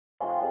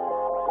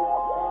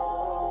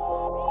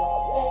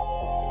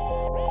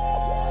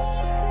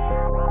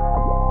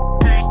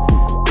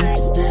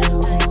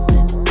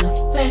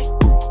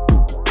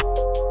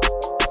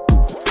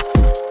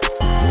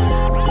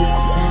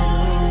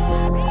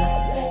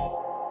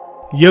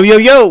Yo, yo,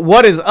 yo,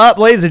 what is up,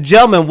 ladies and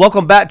gentlemen?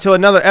 Welcome back to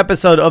another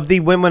episode of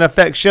the Win-Win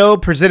Effect Show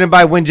presented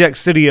by Winject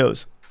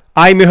Studios.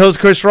 I'm your host,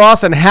 Chris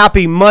Ross, and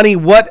happy money,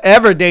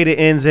 whatever day it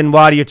ends and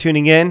while you're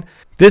tuning in.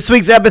 This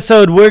week's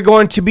episode, we're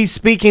going to be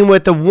speaking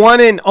with the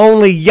one and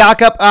only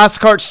Yakup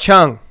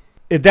Özkardes-Cheung.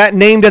 If that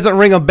name doesn't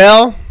ring a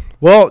bell,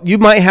 well, you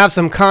might have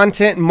some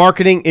content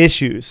marketing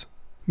issues.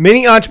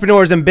 Many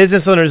entrepreneurs and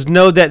business owners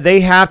know that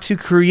they have to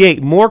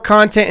create more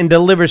content and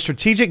deliver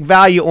strategic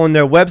value on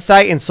their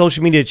website and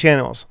social media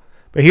channels.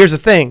 But here's the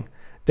thing,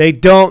 they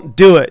don't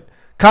do it.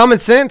 Common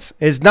sense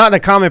is not a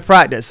common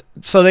practice,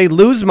 so they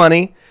lose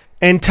money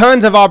and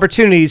tons of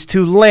opportunities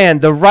to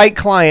land the right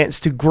clients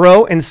to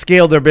grow and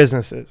scale their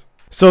businesses.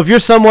 So if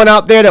you're someone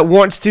out there that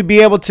wants to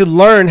be able to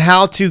learn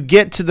how to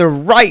get to the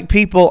right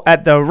people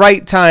at the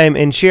right time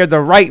and share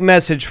the right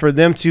message for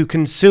them to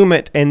consume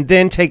it and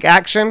then take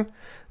action,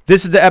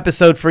 this is the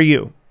episode for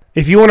you.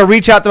 If you want to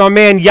reach out to my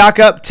man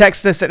Yakup,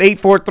 text us at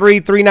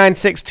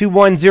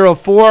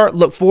 843-396-2104.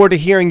 Look forward to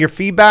hearing your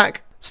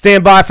feedback.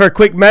 Stand by for a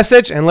quick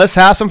message and let's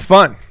have some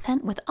fun.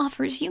 And with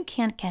offers you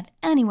can't get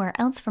anywhere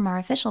else from our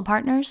official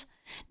partners,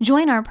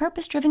 join our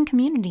purpose-driven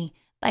community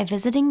by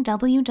visiting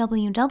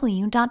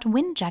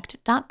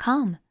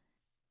www.winject.com.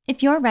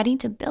 If you're ready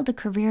to build a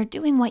career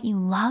doing what you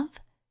love,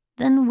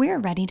 then we're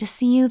ready to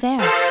see you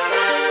there.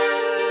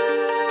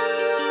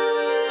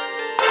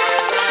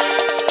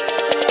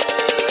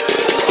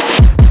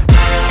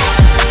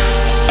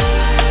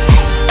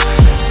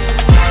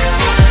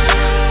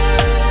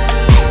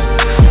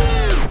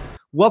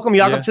 Welcome,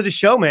 Yakup, to the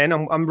show, man.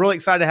 I'm really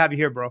excited to have you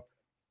here, bro.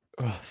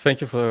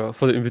 Thank you for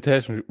the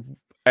invitation.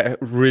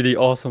 Really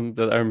awesome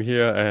that I'm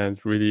here and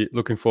really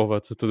looking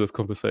forward to this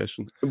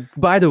conversation.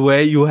 By the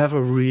way, you have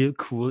a real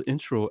cool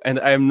intro, and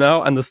I am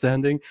now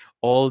understanding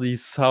all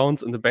these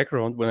sounds in the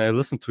background when I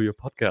listen to your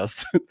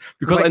podcast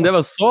because I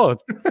never saw it.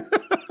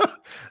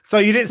 So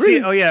you didn't see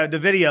it? Oh yeah, the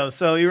video.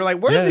 So you were like,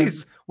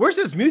 where's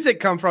this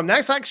music come from?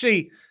 That's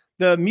actually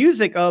the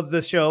music of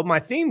the show. My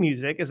theme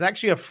music is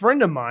actually a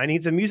friend of mine.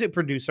 He's a music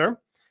producer.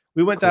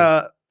 We went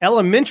to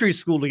elementary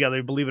school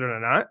together, believe it or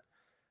not.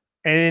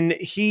 And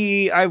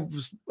I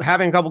was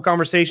having a couple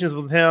conversations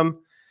with him.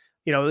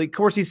 You know, of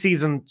course, he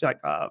sees on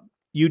like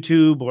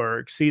YouTube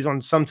or sees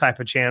on some type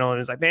of channel, and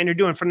he's like, "Man, you're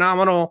doing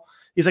phenomenal."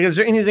 He's like, "Is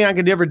there anything I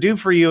could ever do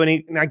for you?"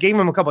 And I gave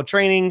him a couple of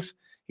trainings.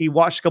 He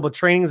watched a couple of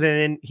trainings, and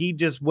then he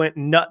just went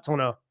nuts on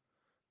a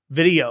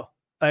video,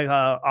 like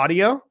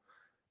audio,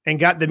 and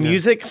got the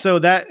music. So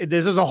that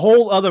there's a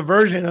whole other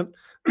version of,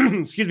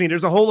 excuse me,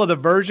 there's a whole other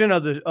version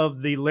of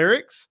the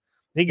lyrics.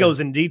 He goes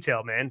in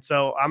detail, man.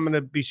 So I'm going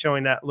to be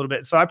showing that a little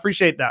bit. So I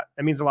appreciate that.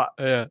 It means a lot.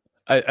 Yeah.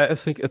 I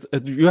think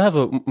you have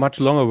a much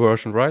longer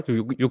version, right?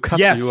 You cut.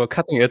 Yes. You are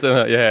cutting it.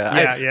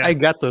 I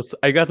got this.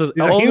 I got this.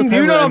 All the time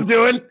you know I'm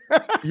doing.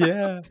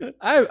 Yeah,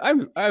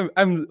 I'm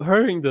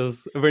hearing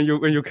this when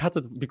you cut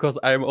it because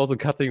I'm also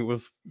cutting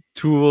with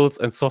tools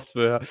and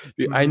software.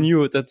 Mm-hmm. I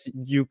knew that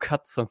you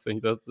cut something.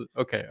 That's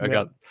okay. I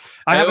got it.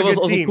 I have a good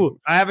team. Cool.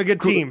 I have a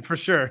good team for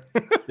sure.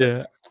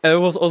 Yeah. And it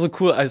was also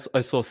cool. I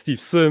saw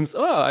Steve Sims.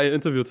 I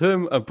interviewed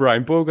him.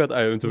 Brian Bogart.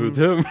 I interviewed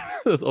him.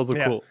 That's also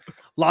cool.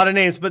 A lot of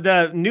names, but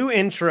the new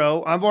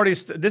intro,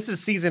 this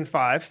is season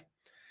 5.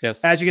 Yes.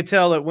 As you can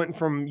tell, it went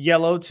from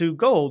yellow to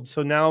gold.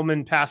 So now I'm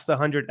in past the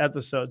 100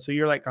 episodes. So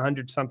you're like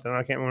 100 something.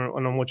 I can't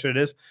remember which it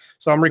is.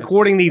 So I'm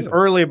recording these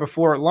earlier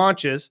before it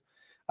launches.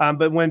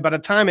 But by the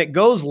time it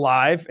goes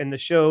live and the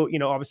show, you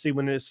know, obviously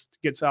when this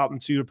gets out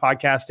into your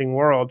podcasting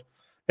world,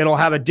 it'll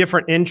have a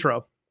different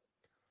intro.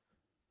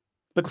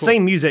 But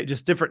same music,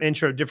 just different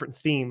intro, different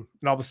theme,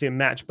 and obviously a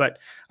match. But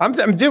I'm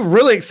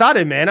really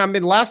excited, man. I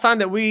mean, last time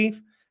that we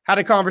had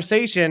a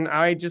conversation,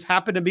 I just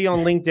happened to be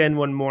on LinkedIn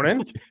one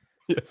morning.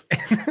 Yes.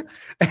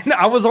 And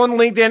I was on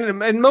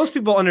LinkedIn, and most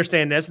people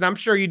understand this, and I'm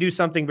sure you do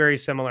something very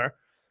similar.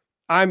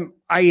 I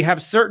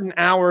have certain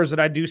hours that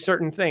I do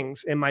certain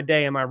things in my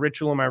day, in my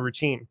ritual, in my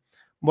routine.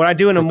 What I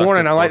do in the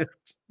morning, I like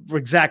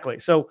exactly.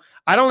 So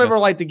I don't ever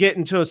like to get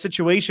into a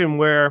situation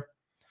where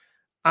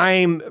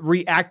I'm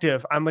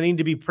reactive. I'm going to need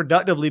to be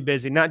productively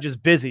busy, not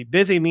just busy.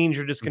 Busy means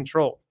you're just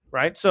controlled,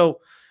 right?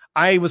 So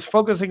I was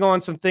focusing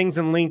on some things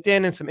in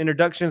LinkedIn and some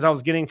introductions I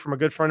was getting from a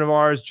good friend of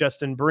ours,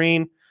 Justin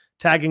Breen,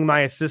 tagging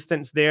my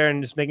assistants there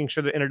and just making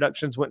sure the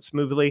introductions went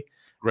smoothly.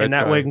 And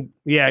that way,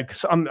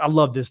 because I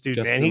love this dude,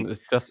 man.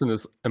 Justin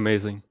is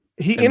amazing.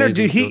 He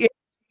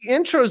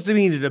intros to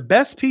me to the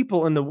best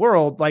people in the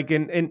world. Like,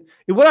 and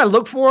what I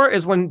look for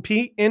is when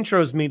Pete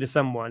intros me to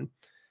someone,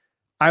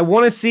 I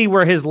want to see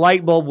where his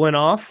light bulb went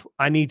off.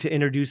 I need to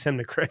introduce him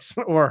to Chris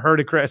or her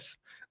to Chris.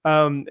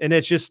 And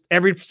it's just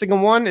every single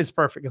one is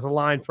perfect. It's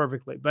aligned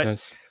perfectly.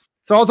 But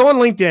so I was on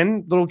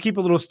LinkedIn, keep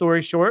a little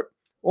story short,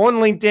 on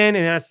LinkedIn,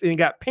 and it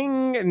got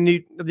ping, and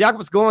Yakup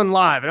was going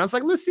live. And I was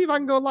like, let's see if I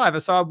can go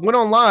live. So I went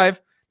on live,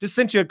 just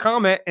sent you a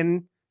comment,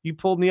 and you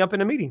pulled me up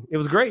in a meeting. It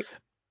was great.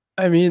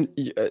 I'm also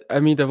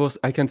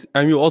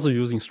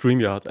using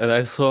StreamYard, and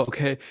I saw,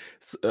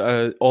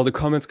 all the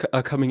comments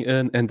are coming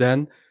in, and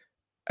then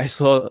I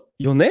saw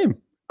your name,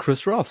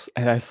 Chris Ross,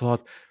 and I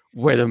thought,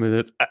 wait a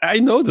minute, I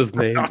know this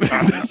name.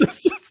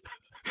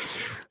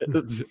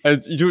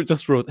 and you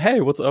just wrote,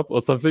 "Hey, what's up?"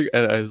 or something,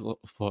 and I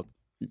thought,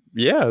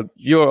 "Yeah,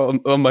 you're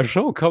on my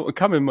show.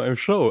 Come in my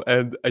show."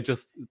 And I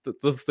just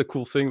this is the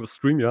cool thing with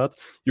StreamYard.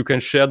 You can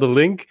share the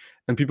link,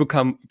 and people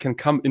can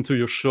come into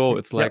your show.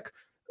 It's like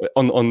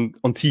on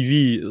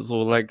TV,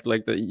 so like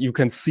you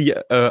can see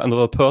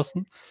another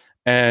person,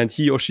 and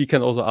he or she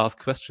can also ask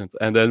questions.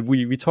 And then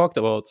we talked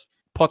about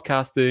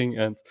podcasting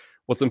and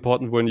what's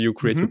important when you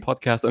create your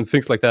podcast and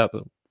things like that.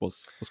 It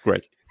was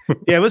great.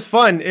 Yeah, it was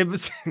fun. It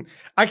was.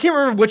 I can't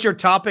remember what your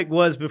topic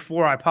was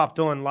before I popped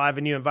on live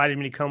and you invited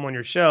me to come on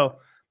your show,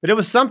 but it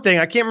was something.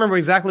 I can't remember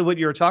exactly what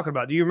you were talking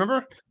about. Do you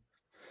remember?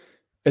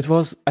 It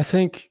was, I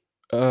think,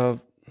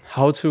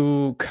 how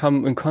to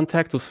come in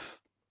contact with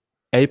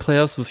A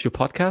players with your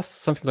podcast,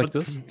 something like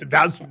this.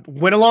 That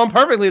went along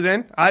perfectly.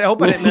 Then I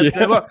hope I didn't mess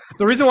it up.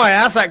 The reason why I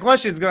asked that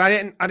question is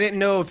because I didn't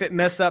know if it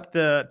messed up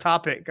the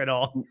topic at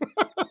all.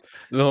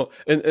 No,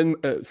 and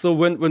so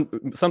when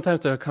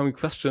sometimes there are coming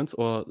questions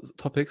or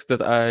topics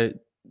that I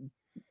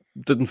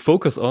didn't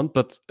focus on,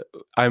 but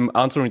I'm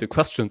answering the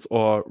questions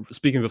or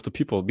speaking with the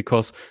people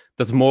because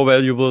that's more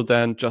valuable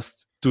than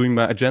just doing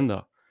my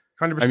agenda.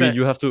 100%. I mean,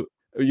 you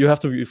have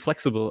to be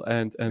flexible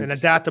and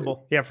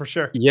adaptable. Yeah, for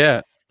sure.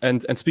 Yeah,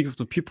 and speak with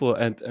the people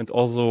and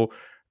also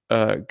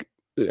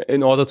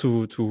in order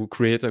to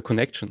create a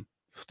connection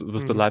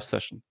with the live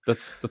session.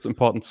 That's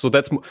important. So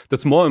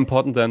that's more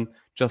important than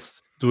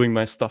just doing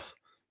my stuff.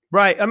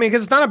 Right. I mean,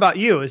 because it's not about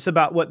you. It's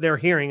about what they're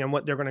hearing and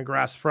what they're going to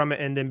grasp from it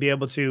and then be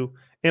able to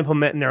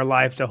implement in their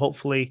life to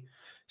hopefully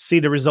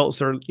see the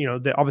results or,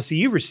 that obviously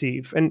you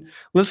receive. And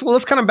let's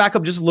kind of back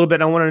up just a little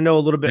bit. I want to know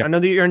a little bit. Yeah. I know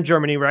that you're in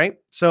Germany, right?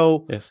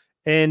 So, yes.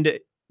 And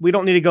we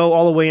don't need to go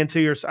all the way into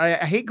your,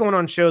 I hate going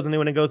on shows and they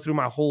want to go through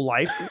my whole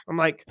life. I'm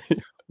like,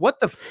 what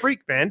the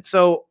freak, man?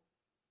 So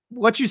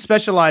what you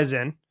specialize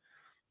in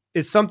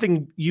is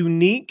something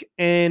unique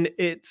and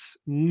it's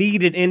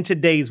needed in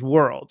today's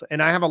world.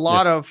 And I have a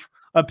lot of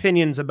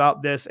opinions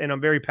about this and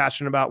I'm very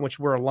passionate about, which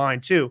we're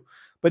aligned to.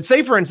 But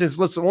say, for instance,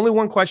 listen, only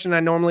one question I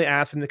normally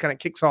ask and it kind of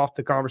kicks off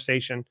the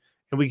conversation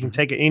and we can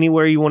take it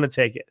anywhere you want to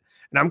take it.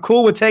 And I'm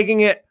cool with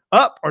taking it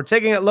up or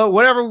taking it low,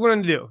 whatever we're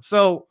going to do.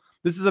 So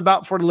this is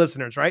about for the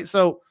listeners, right?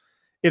 So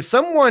if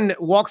someone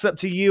walks up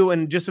to you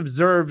and just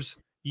observes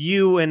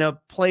you in a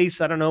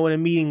place, I don't know, in a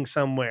meeting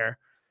somewhere,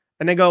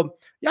 and they go,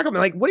 Yakup,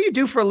 like, what do you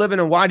do for a living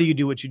and why do you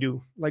do what you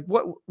do? Like,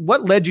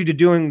 what led you to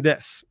doing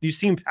this? You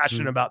seem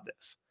passionate about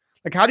this.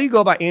 Like, how do you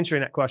go about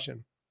answering that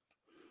question?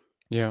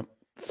 Yeah.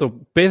 So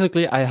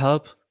basically, I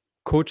help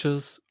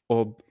coaches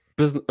or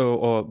business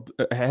or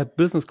I had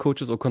business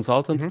coaches or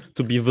consultants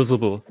to be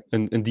visible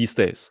in these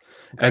days.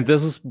 Okay. And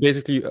this is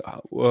basically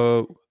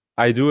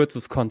I do it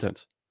with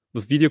content.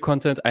 With video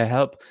content, I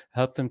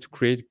help them to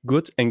create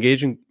good,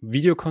 engaging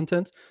video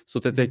content so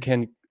that they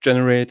can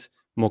generate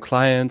more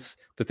clients,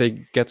 that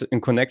they get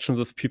in connection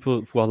with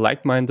people who are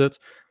like-minded.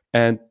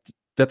 And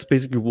that's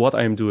basically what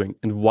I'm doing.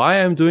 And why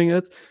I'm doing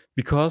it?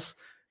 Because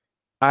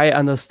I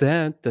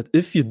understand that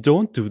if you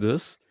don't do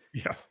this,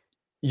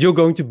 you're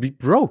going to be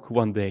broke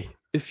one day.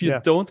 If you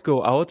don't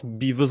go out,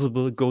 be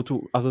visible, go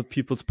to other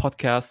people's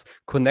podcasts,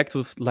 connect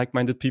with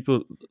like-minded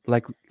people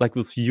like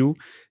with you,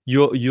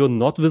 you're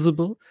not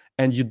visible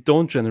and you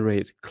don't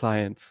generate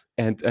clients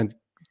and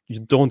you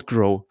don't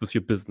grow with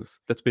your business.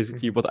 That's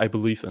basically what I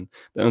believe in.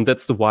 And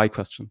that's the why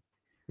question.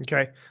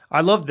 Okay.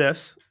 I love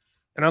this.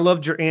 And I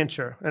loved your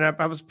answer. And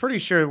I was pretty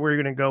sure where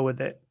you're going to go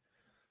with it.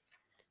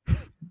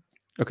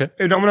 Okay.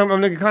 And I'm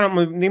going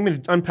to need me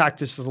to unpack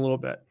this a little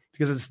bit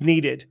because it's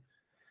needed.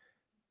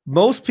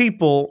 Most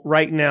people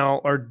right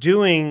now are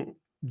doing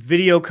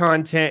video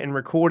content and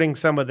recording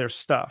some of their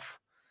stuff,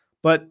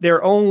 but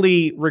they're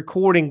only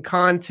recording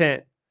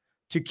content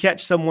to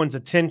catch someone's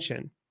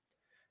attention.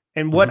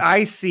 And what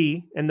I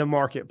see in the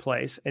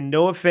marketplace, and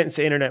no offense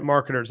to internet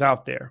marketers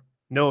out there,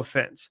 no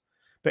offense,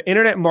 but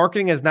internet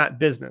marketing is not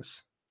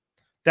business.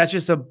 That's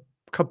just a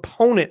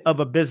component of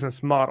a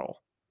business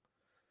model.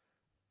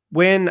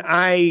 When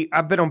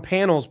I've been on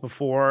panels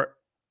before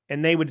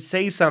and they would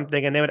say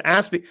something and they would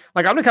ask me,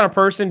 like, I'm the kind of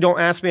person, don't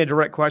ask me a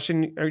direct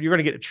question or you're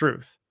going to get the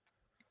truth.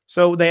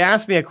 So they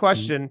asked me a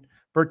question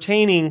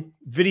pertaining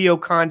video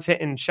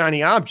content and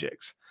shiny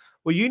objects.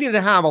 Well, you need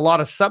to have a lot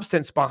of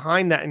substance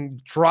behind that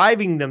and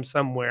driving them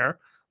somewhere,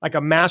 like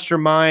a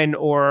mastermind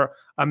or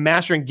a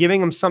master, and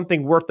giving them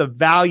something worth of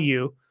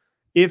value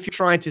if you're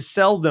trying to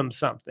sell them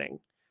something.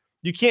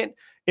 You can't,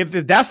 if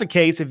that's the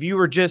case, if you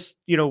were just,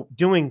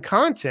 doing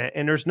content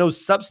and there's no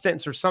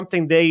substance or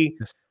something they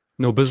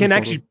no business can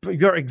actually,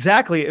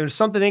 exactly, or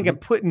something they can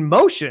put in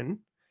motion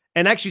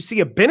and actually see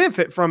a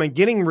benefit from and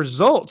getting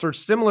results or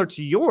similar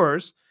to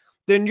yours,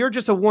 then you're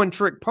just a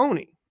one-trick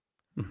pony.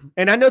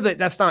 And I know that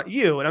that's not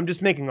you, and I'm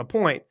just making a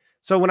point.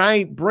 So when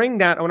I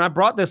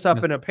brought this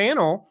up in a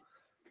panel,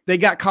 they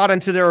got caught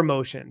into their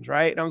emotions,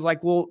 right? And I was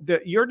like, well,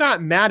 you're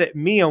not mad at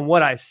me on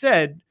what I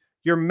said.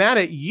 You're mad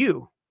at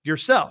you,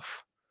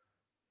 yourself,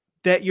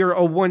 that you're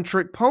a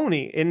one-trick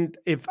pony. And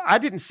if I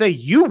didn't say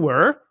you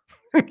were,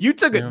 you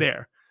took it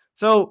there.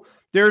 So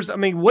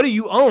what do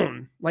you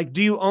own? Like,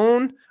 do you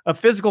own a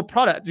physical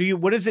product?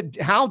 What is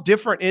it? How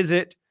different is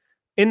it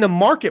in the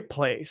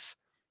marketplace?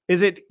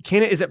 Is it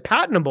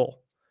patentable?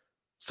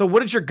 So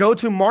what is your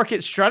go-to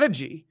market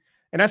strategy?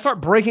 And I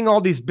start breaking all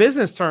these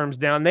business terms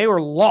down. They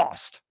were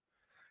lost.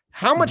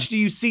 How much do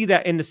you see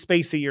that in the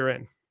space that you're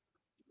in?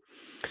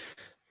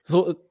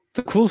 So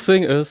the cool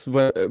thing is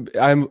when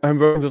I'm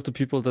working with the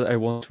people that I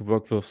want to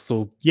work with.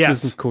 So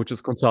business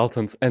coaches,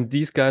 consultants, and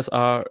these guys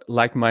are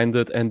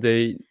like-minded and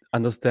they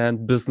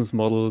understand business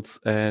models.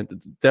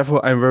 And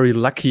therefore I'm very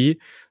lucky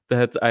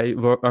that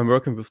I'm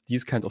working with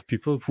these kind of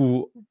people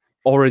who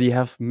already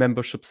have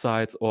membership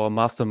sites or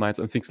masterminds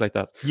and things like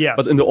that. Yes.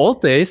 But in the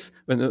old days,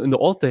 when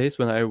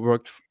I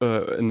worked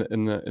in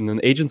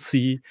an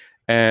agency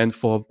and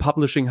for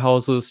publishing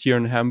houses here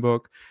in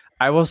Hamburg,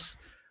 I was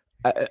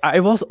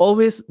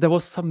always, there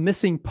was some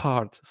missing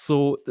part.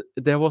 So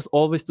there was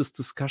always this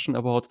discussion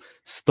about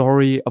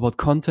story, about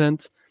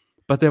content,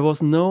 but there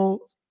was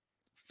no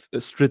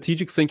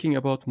strategic thinking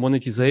about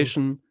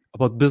monetization,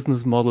 about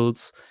business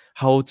models,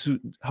 how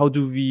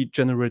do we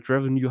generate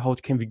revenue, how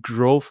can we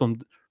grow from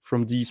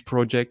these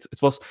projects.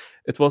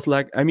 It was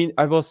like, I mean,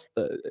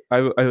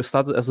 I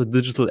started as a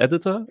digital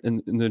editor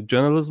in the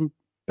journalism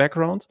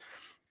background,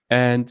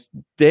 and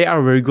they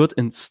are very good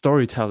in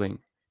storytelling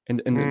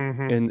and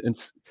in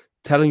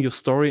telling your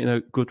story in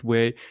a good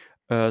way.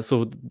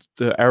 So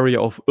the area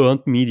of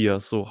earned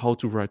media, so how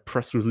to write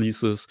press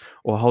releases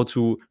or how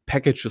to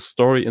package a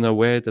story in a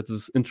way that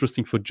is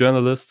interesting for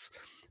journalists,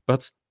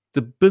 but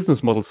the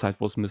business model side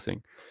was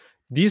missing.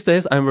 These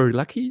days, I'm very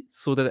lucky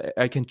so that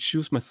I can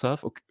choose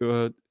myself.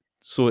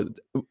 So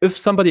if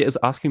somebody is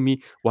asking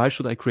me, why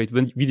should I create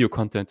video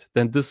content,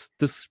 then this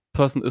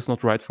person is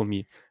not right for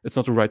me. It's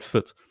not the right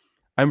fit.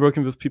 I'm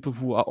working with people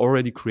who are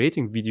already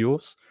creating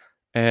videos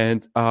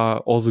and are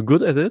also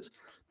good at it,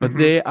 but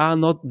they are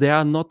not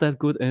that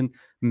good in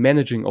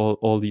managing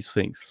all these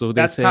things. So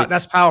they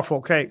that's powerful.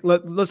 Okay,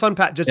 let's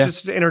unpack.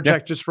 Just to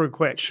interject, just real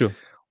quick. Sure.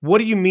 What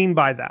do you mean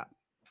by that?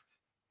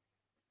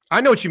 I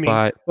know what you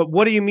mean, but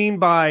what do you mean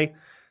by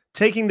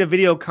taking the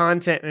video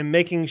content and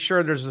making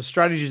sure there's a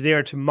strategy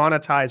there to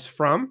monetize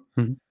from,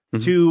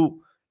 to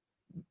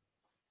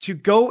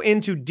go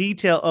into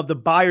detail of the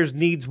buyer's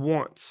needs,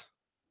 wants?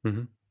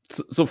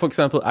 So, for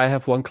example, I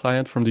have one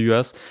client from the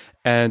US,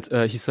 and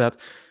he said,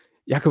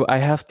 Yakup, I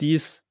have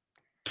these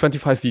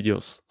 25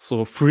 videos,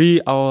 so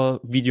 3-hour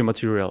video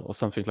material or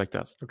something like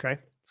that. Okay.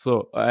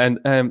 So, and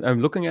I'm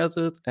looking at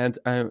it, and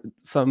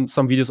some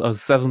videos are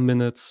 7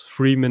 minutes,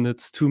 3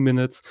 minutes, 2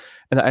 minutes,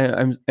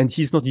 and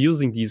he's not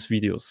using these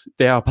videos.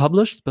 They are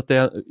published, but they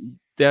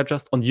are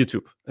just on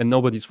YouTube, and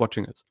nobody's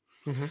watching it.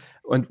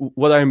 And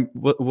what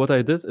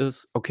I did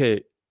is,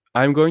 okay,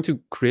 I'm going to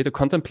create a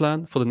content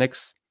plan for the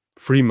next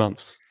 3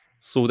 months,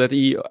 so that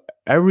he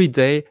every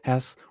day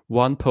has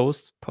one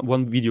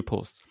video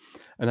post,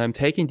 and I'm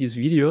taking these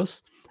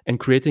videos and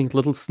creating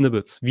little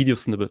snippets, video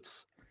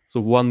snippets. So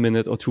 1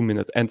 minute or 2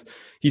 minutes. And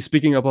he's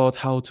speaking about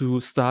how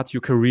to start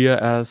your career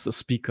as a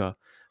speaker,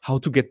 how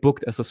to get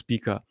booked as a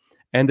speaker.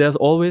 And there's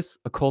always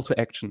a call to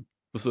action.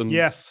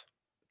 Yes.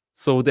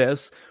 So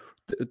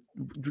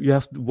you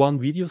have one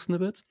video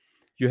snippet,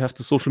 you have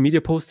the social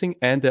media posting,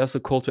 and there's a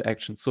call to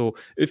action. So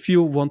if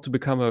you want to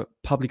become a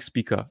public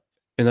speaker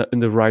in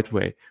the right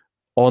way,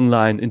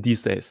 online in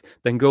these days,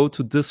 then go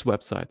to this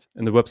website.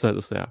 And the website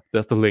is there.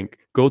 There's the link.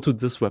 Go to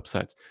this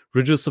website.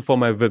 Register for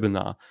my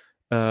webinar.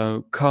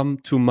 Come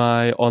to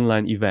my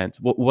online event,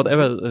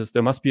 whatever it is,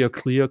 there must be a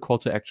clear call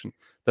to action.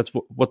 That's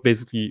what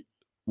basically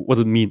what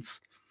it means.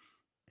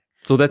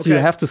 So that you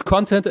have this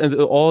content and it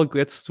all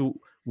gets to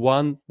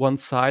one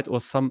side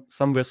or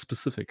somewhere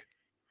specific.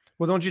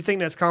 Well, don't you think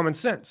that's common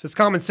sense? It's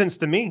common sense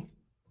to me.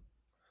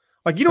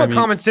 Like, you know what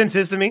common sense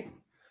is to me?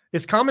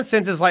 It's common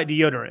sense is like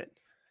deodorant.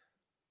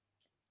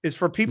 It's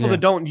for people that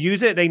don't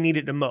use it, they need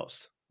it the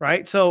most,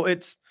 right? So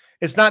it's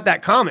not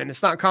that common.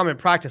 It's not common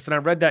practice. And I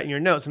read that in your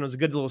notes, and it was a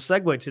good little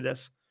segue to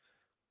this.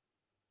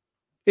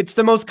 It's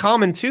the most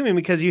common to me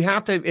because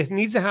it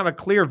needs to have a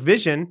clear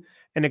vision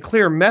and a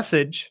clear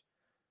message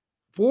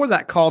for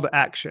that call to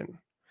action.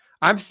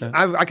 I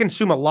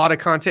consume a lot of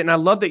content, and I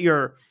love that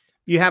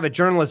you have a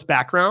journalist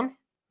background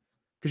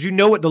because you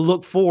know what to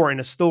look for in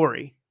a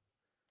story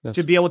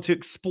to be able to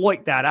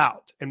exploit that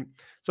out. And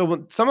so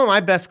when some of my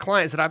best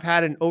clients that I've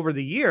had over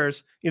the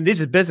years, this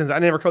is business. I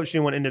never coached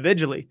anyone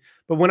individually,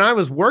 but when I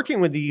was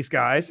working with these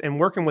guys and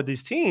working with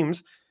these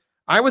teams,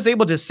 I was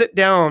able to sit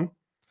down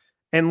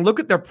and look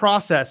at their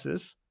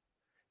processes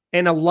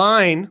and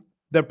align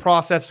the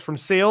process from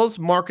sales,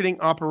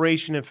 marketing,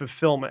 operation, and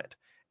fulfillment,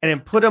 and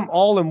then put them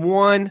all in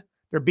one.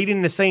 They're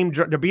beating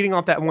they're beating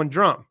off that one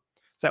drum.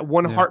 It's that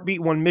one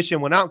heartbeat, one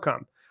mission, one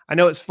outcome. I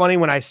know it's funny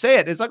when I say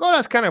it. It's like, oh,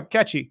 that's kind of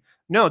catchy.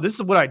 No, this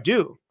is what I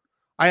do.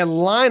 I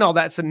align all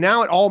that. So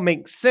now it all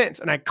makes sense.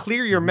 And I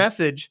clear your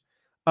message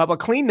up. I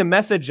clean the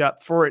message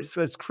up for it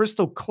so it's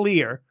crystal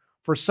clear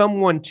for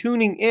someone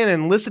tuning in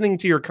and listening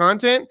to your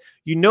content.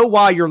 You know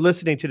why you're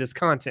listening to this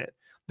content.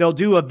 They'll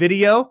do a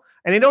video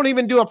and they don't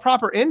even do a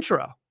proper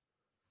intro.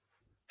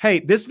 Hey,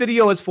 this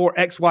video is for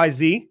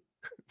XYZ.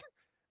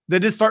 They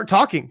just start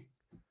talking.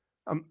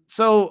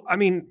 So, I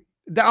mean,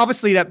 that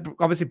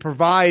obviously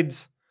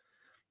provides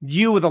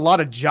you with a lot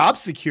of job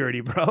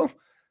security, bro.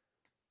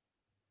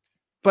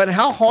 But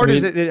how hard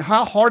is it?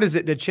 How hard is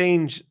it to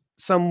change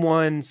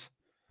someone's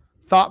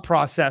thought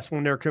process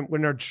when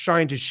they're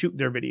trying to shoot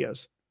their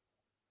videos?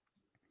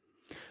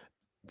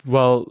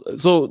 Well,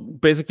 so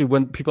basically,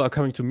 when people are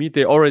coming to me,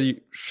 they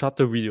already shot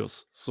their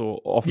videos.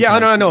 So often, yeah,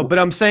 I know. But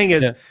I'm saying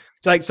is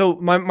like, so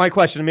my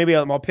question, maybe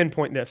I'll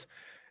pinpoint this,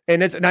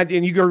 and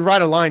you can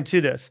write a line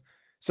to this.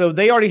 So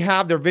they already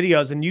have their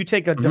videos, and you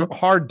take a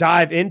hard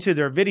dive into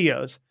their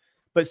videos.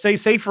 But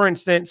say for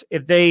instance,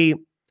 if they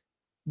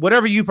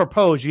whatever you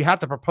propose, you have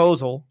the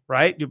proposal,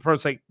 right? You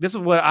propose like,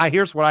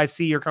 here's what I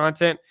see your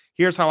content.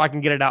 Here's how I can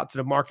get it out to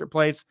the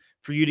marketplace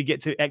for you to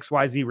get to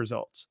XYZ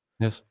results.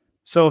 Yes.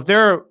 So if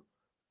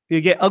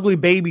you get ugly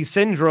baby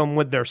syndrome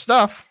with their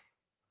stuff,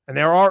 and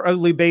there are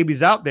ugly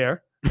babies out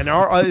there, and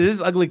this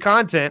is ugly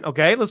content.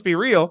 Okay, let's be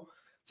real.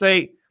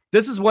 Say,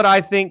 this is what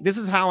I think. This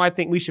is how I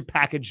think we should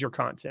package your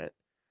content.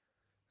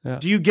 Yeah.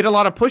 Do you get a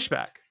lot of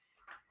pushback?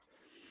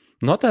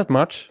 Not that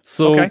much.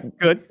 So okay,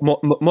 good.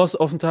 Most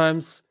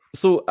oftentimes.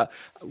 So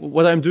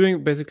what I'm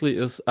doing basically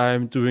is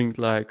I'm doing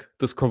like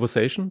this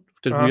conversation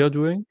that we are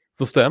doing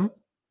with them.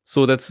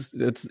 So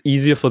it's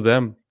easier for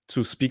them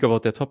to speak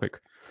about their topic.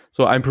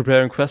 So I'm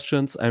preparing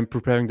questions, I'm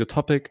preparing the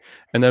topic,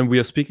 and then we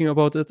are speaking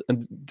about it.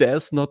 And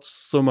there's not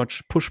so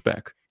much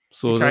pushback.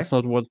 So that's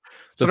not what.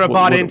 So they're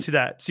bought into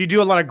that. So you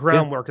do a lot of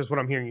groundwork, is what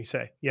I'm hearing you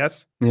say.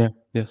 Yes. Yeah.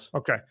 Yes.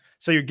 Okay.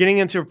 So you're getting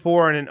into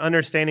rapport and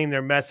understanding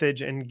their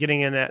message and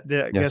getting in that,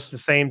 I guess, the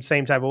same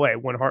type of way.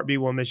 One heartbeat,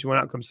 one mission, one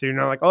outcome. So you're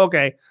not like, oh,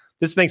 okay,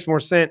 this makes more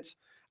sense.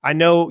 I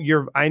know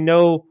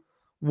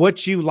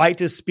what you like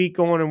to speak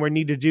on, and we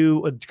need to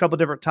do a couple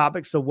different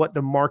topics. So what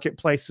the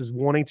marketplace is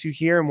wanting to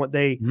hear and what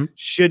they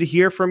should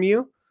hear from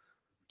you.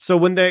 So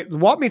when they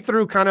walk me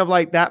through kind of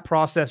like that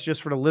process,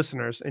 just for the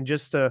listeners, and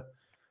just to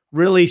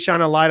really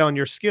shine a light on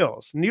your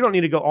skills. And you don't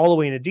need to go all the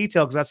way into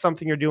detail, because that's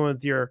something you're doing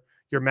with your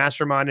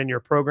mastermind and your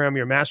program,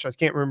 your master. I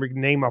can't remember the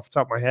name off the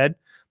top of my head,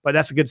 but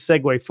that's a good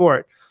segue for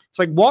it. It's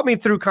like, walk me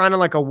through kind of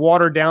like a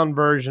watered down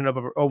version of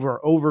an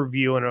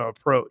overview and an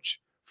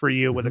approach for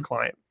you with a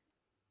client.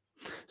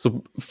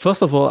 So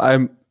first of all,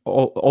 I'm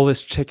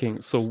always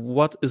checking. So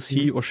what is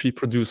he or she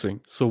producing?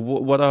 So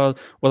what are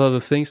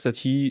the things that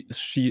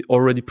she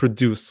already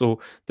produced? So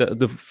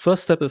the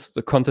first step is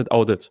the content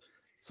audit.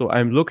 So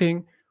I'm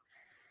looking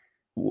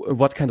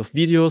what kind of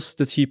videos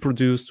did he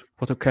produce,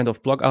 what kind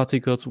of blog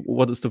articles,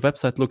 what is the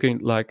website looking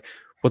like,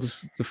 what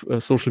is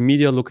the social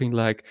media looking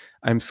like.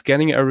 I'm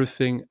scanning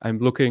everything. I'm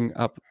looking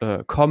up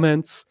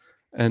comments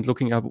and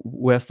looking up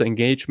where's the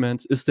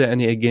engagement. Is there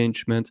any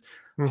engagement?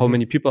 How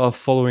many people are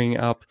following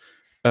up?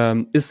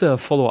 Is there a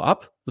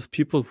follow-up with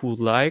people who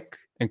like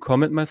and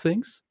comment my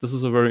things? This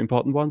is a very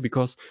important one,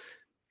 because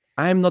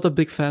I'm not a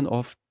big fan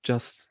of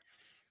just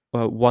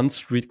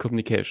one-street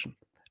communication.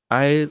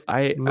 I'm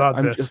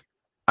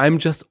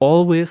just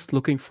always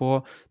looking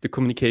for the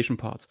communication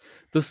part.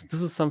 This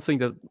is something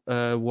that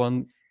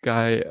one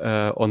guy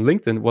on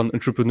LinkedIn, one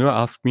entrepreneur,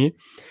 asked me.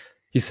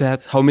 He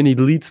said, "How many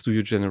leads do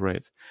you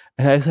generate?"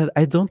 And I said,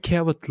 "I don't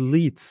care about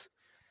leads."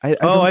 I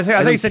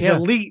thought you said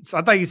deletes.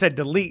 I thought you said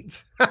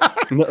deletes.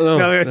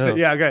 No.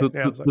 Yeah, okay.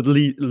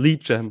 The lead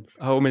gen.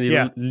 How many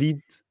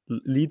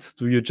leads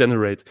do you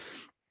generate?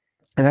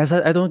 And I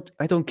said, I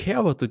don't care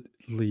about the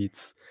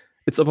leads.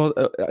 It's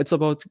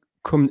about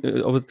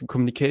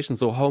communication.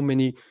 So how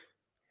many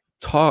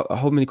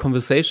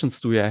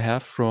conversations do I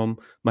have from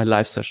my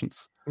live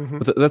sessions?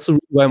 But that's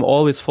why I'm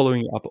always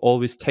following up,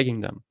 always tagging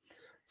them.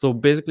 So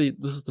basically,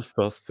 this is the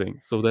first thing.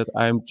 So that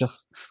I'm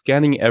just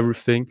scanning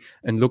everything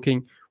and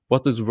looking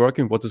what is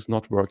working, what is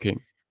not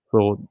working.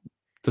 So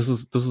this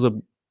is a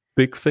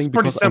big thing,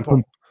 because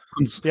I'm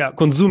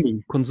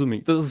consuming.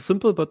 This is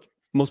simple, but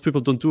most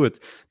people don't do it.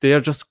 They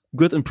are just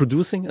good in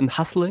producing and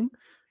hustling,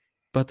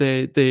 but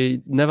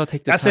they never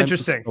take the time. That's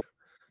interesting.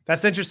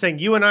 That's interesting.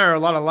 You and I are a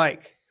lot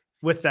alike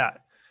with that.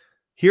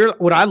 Here,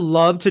 what I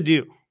love to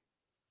do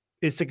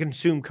is to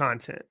consume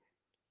content.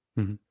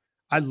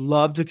 I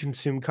love to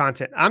consume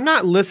content. I'm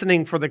not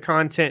listening for the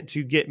content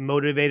to get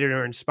motivated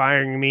or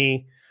inspiring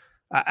me.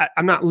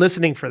 I'm not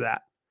listening for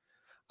that.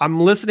 I'm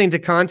listening to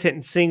content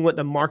and seeing what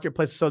the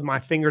marketplace, so my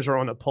fingers are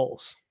on the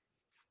pulse.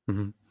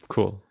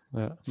 Cool.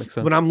 Yeah, makes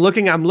sense. When I'm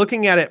looking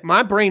at it.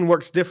 My brain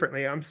works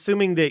differently. I'm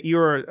assuming that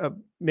you're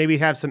maybe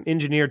have some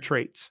engineer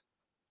traits.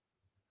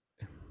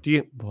 Do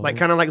you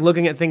kind of like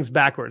looking at things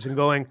backwards and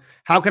going,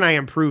 how can I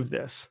improve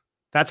this?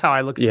 That's how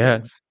I look at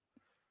things.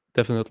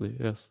 Definitely,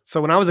 yes. So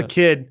when I was a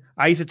kid,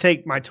 I used to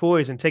take my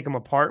toys and take them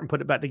apart and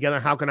put it back together.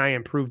 How can I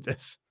improve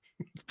this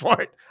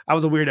part? I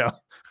was a weirdo.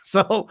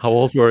 So how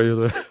old were you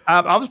there?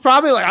 I was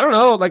probably like, I don't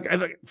know, like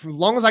for as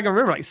long as I can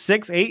remember, like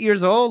 6, 8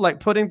 years old, like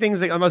putting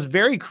things. I was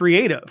very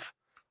creative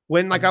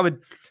when like I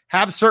would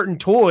have certain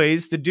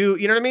toys to do.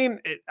 You know what I mean?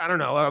 I don't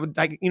know. I would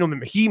like,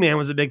 remember He-Man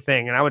was a big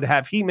thing, and I would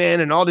have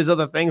He-Man and all these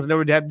other things, and they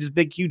would have this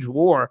big, huge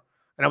war.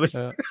 And I was,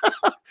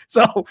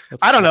 so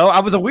I don't know. I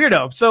was a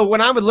weirdo. So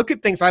when I would look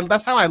at things,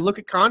 that's how I look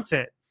at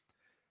content.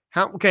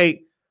 This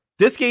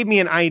this gave me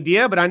an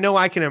idea, but I know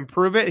I can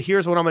improve it.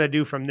 Here's what I'm going to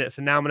do from this.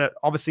 And now I'm going to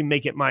obviously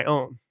make it my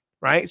own.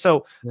 Right.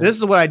 So this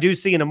is what I do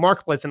see in the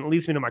marketplace. And it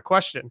leads me to my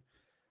question.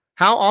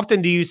 How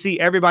often do you see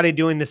everybody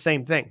doing the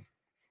same thing?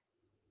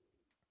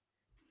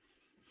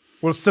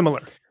 Well,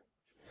 similar.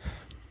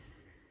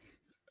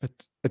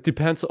 It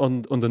depends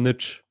on the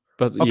niche.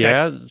 But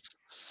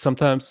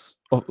sometimes,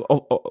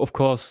 of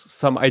course,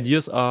 some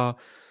ideas are,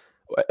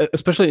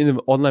 especially in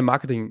the online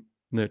marketing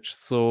niche.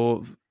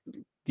 So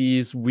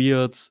these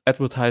weird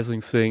advertising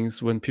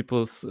things when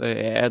people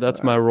say,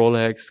 that's my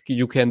Rolex,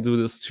 you can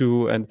do this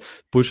too, and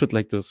bullshit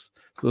like this.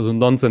 So the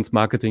nonsense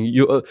marketing.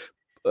 You,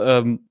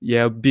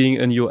 being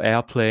in your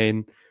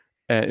airplane,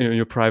 in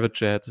your private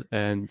jet,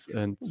 and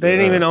they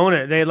didn't even own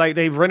it.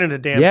 They've rented a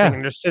damn thing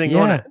and they're sitting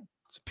on it.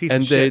 It's a piece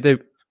of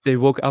shit. They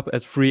woke up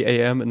at 3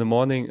 a.m. in the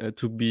morning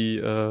to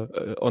be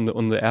on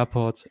the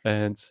airport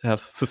and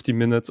have 50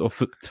 minutes or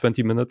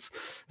 20 minutes,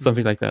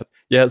 something like that.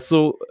 Yeah.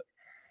 So,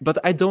 but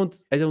I don't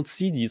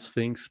see these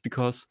things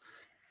because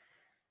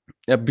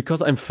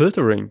I'm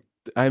filtering.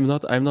 I'm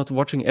not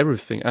watching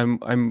everything.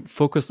 I'm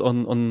focused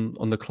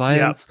on the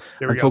clients.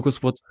 I'm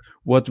focused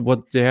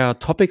what their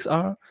topics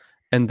are,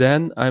 and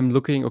then I'm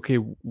looking. Okay,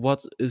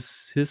 what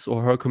is his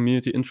or her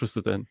community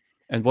interested in?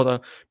 And what are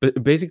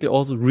basically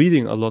also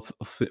reading a lot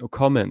of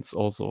comments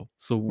also.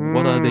 So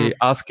what are they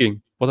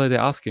asking?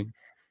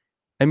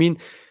 I mean,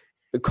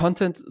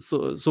 content.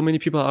 So many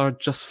people are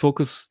just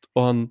focused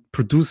on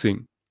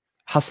producing,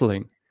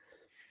 hustling,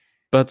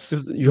 but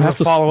you have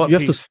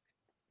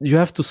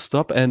to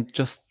stop and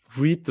just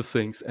read the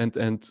things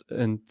and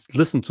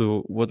listen to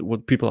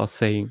what people are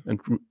saying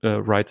and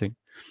writing.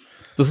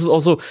 This is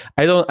also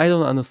I don't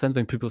understand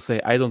when people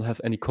say I don't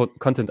have any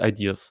content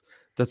ideas.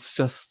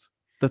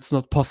 That's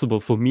not possible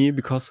for me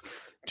because.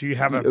 Do you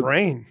have a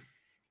brain?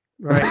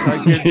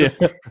 Right?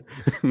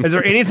 Is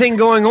there anything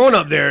going on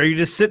up there? You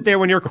just sit there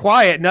when you're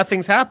quiet,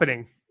 nothing's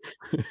happening.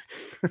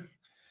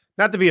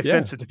 Not to be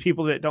offensive to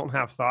people that don't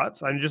have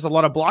thoughts. I'm just a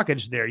lot of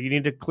blockage there. You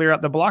need to clear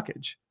out the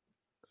blockage.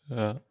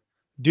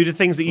 Do the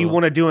things that you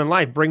want to do in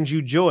life. Brings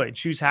you joy.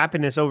 Choose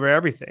happiness over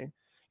everything.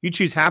 You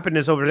choose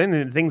happiness over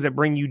the things that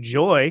bring you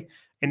joy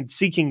and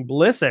seeking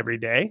bliss every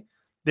day.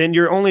 Then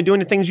you're only doing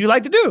the things you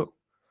like to do.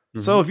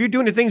 So if you're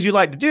doing the things you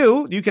like to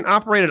do, you can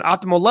operate at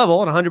optimal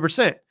level at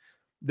 100%.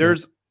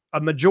 There's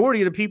a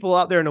majority of the people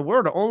out there in the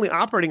world are only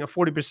operating at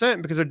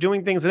 40% because they're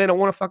doing things that they don't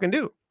want to fucking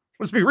do.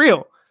 Let's be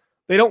real.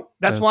 They don't.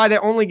 That's why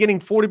they're only getting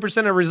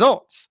 40% of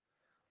results.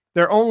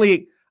 They're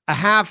only a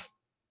half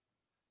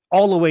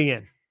all the way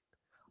in.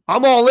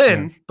 I'm all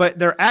in, but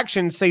their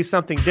actions say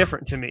something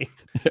different to me.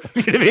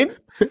 You know what I mean?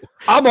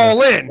 I'm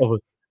all in.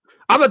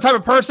 I'm the type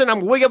of person, I'm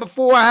wake up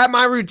before I have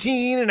my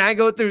routine and I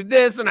go through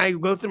this and I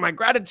go through my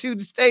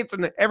gratitude states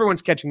and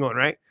everyone's catching on,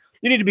 right?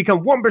 You need to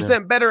become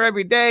 1% better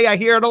every day. I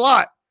hear it a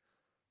lot.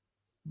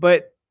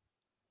 But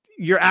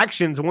your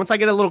actions, once I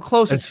get a little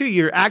closer to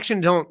you, your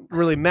actions don't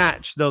really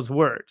match those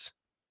words.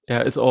 Yeah,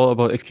 it's all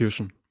about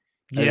execution.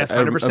 Yes,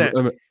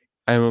 100%.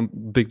 I'm a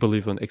big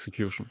believer in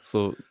execution.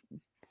 So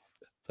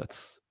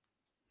that's...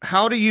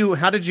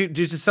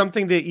 This is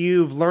something that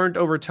you've learned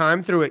over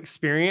time through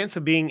experience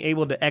of being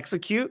able to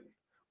execute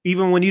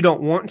even when you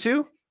don't want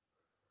to?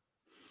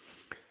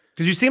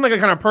 Because you seem like a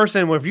kind of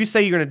person where if you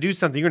say you're going to do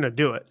something, you're going to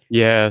do it.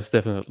 Yes,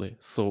 definitely.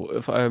 So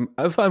if I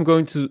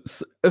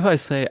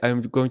say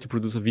I'm going to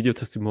produce a video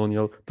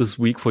testimonial this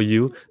week for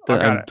you,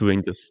 then I'm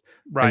doing this.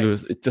 Right.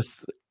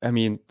 This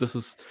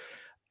is,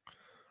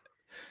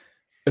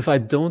 if I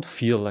don't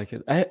feel like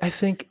it, I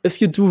think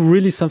if you do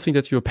really something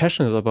that you're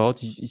passionate about,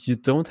 you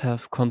don't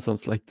have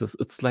concerns like this.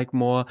 It's like,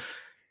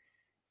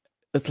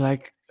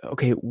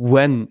 okay,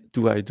 when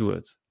do I do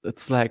it?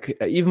 It's like,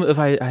 even if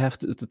I have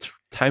the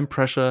time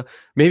pressure,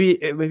 maybe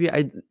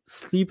I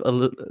sleep a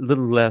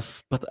little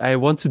less, but I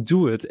want to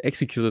do it,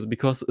 execute it,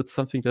 because it's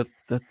something that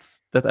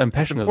I'm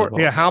passionate about.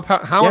 Yeah,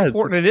 how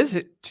important is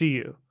it to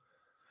you?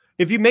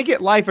 If you make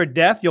it life or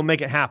death, you'll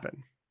make it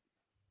happen.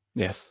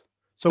 Yes.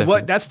 So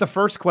definitely. That's the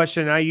first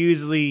question I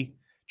usually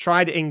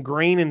try to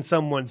ingrain in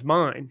someone's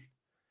mind.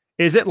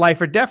 Is it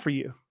life or death for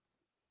you?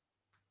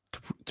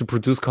 To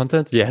produce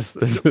content? Yes.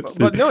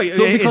 But no,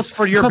 it's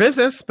for your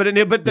business,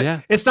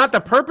 it's not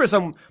the purpose.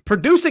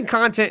 Producing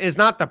content is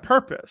not the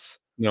purpose.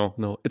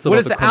 No. It's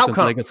about the content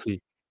outcome?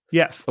 Legacy.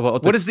 Yes.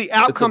 What is the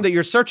outcome that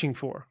you're searching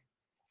for?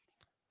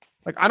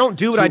 Like, I don't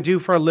do what I do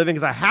for a living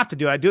because I have to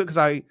do it. I do it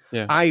because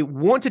I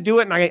want to do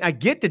it and I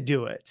get to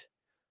do it.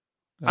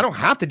 I don't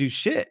have to do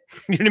shit.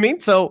 You know what I mean?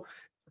 So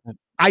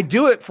I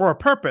do it for a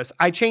purpose.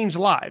 I change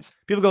lives.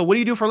 People go, what do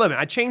you do for a living?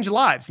 I change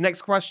lives.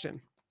 Next question.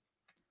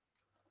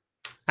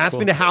 Ask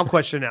me the how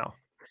question now.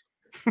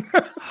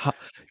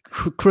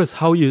 Chris,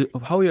 how are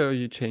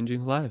you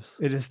changing lives?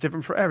 It is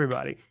different for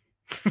everybody.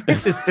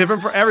 It's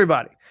different for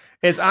everybody.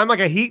 I'm like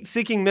a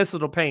heat-seeking missile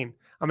to pain.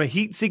 I'm a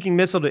heat-seeking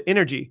missile to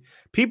energy.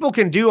 People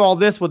can do all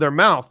this with their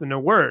mouth and their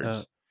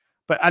words,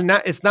 but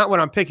it's not what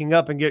I'm picking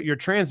up and you're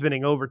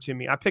transmitting over to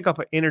me. I pick up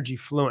energy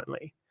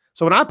fluently.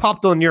 So when I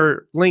popped on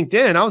your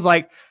LinkedIn, I was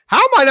like,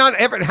 how did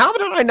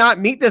I not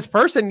meet this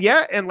person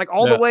yet? And like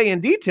all the way in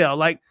detail,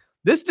 like,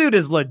 this dude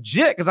is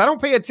legit, because I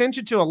don't pay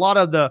attention to a lot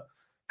of the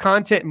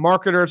content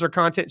marketers or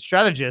content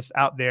strategists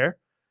out there,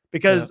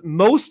 because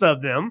most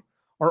of them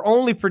are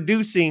only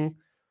producing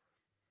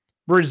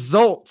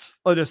results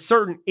of a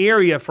certain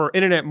area for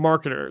internet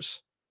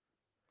marketers,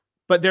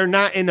 but they're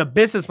not in a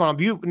business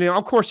model.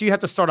 Of course, you have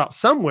to start out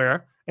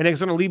somewhere, and it's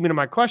going to lead me to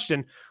my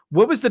question.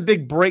 What was the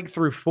big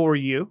breakthrough for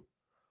you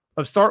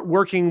of start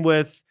working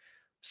with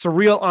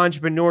surreal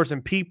entrepreneurs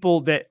and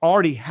people that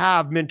already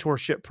have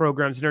mentorship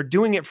programs and are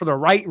doing it for the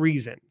right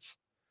reasons?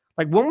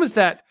 Like, when was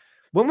that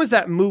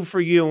move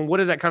for you, and what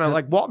did that kind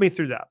of walk me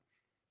through that?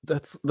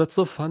 That's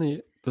so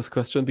funny, this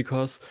question,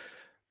 because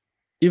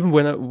even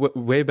when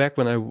way back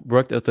when I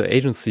worked at the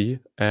agency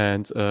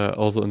and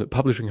also in the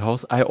publishing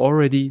house, I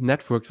already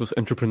networked with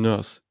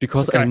entrepreneurs,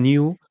 because I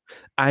knew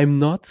I'm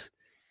not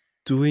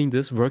doing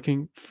this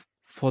working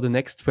for the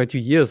next 20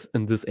 years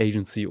in this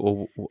agency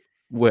or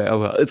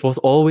wherever. It was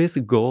always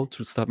a goal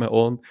to start my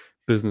own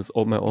business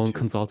or my own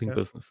consulting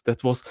business.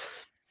 That was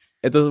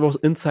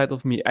inside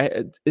of me.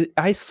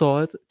 I saw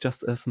it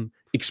just as an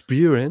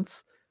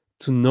experience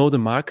to know the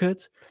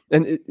market,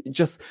 and it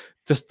just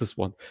this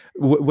one.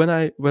 When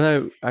I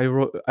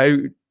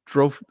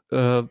drove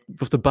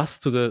with the bus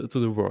to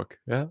the work,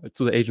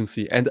 to the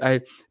agency, and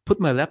I put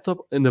my laptop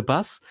in the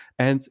bus,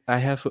 and I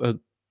have a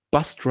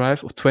bus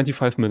drive of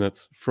 25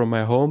 minutes from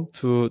my home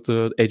to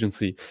the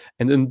agency,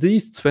 and in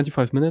these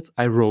 25 minutes,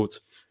 I wrote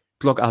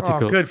blog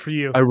articles. Oh, good for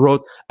you. I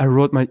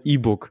wrote my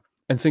ebook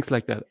and things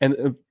like that.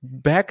 And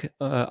back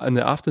in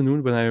the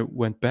afternoon, when I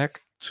went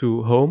back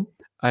to home,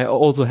 I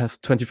also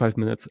have 25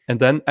 minutes, and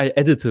then I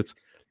edited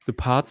the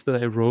parts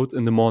that I wrote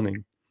in the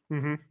morning.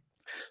 Mm-hmm.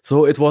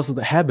 So it was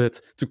a habit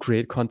to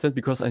create content,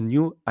 because I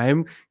knew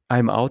I'm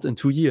out in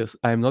 2 years.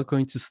 I'm not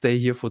going to stay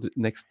here for the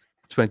next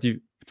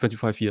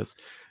 25 years.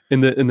 In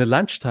the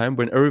lunchtime,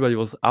 when everybody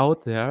was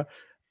out there,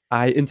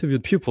 I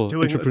interviewed people,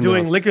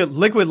 doing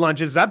liquid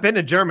lunches. I've been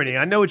to Germany.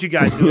 I know what you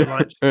guys do at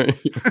lunch.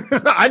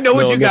 I know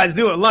what you guys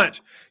do at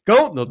lunch.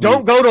 Don't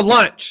go to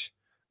lunch.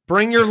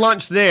 Bring your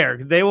lunch there.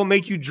 They will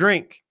make you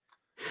drink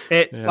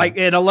at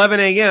 11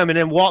 a.m. and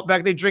then walk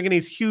back. They're drinking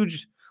these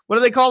huge, what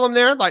do they call them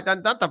there? Like,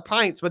 not the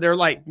pints, but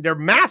they're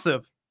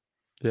massive.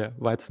 Yeah,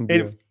 Weizen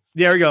beer.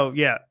 There you go.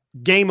 Yeah,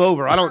 game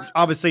over. I don't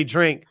obviously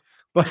drink,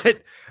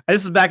 but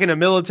this is back in the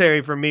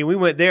military for me. We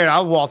went there, and I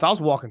was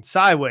walking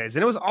sideways,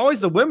 and it was always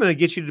the women that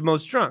get you the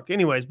most drunk.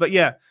 Anyways, but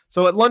yeah.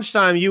 So at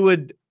lunchtime, you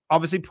would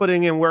obviously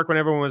putting in work when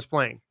everyone was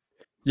playing.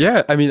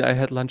 Yeah, I mean, I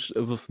had lunch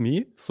with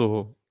me,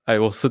 so I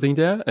was sitting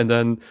there and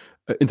then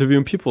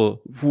interviewing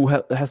people who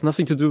has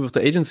nothing to do with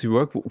the agency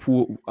work,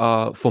 who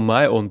are for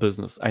my own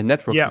business. I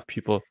network with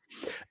people,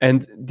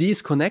 and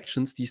these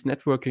connections, these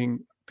networking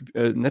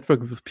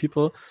with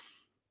people,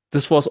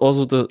 this was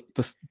also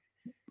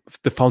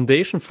the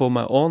foundation for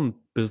my own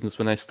business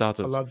when I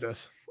started. I love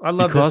this.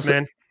 This,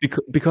 man.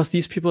 Because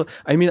these people,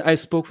 I mean, I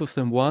spoke with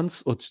them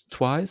once or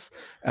twice.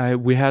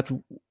 We had a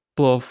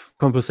couple of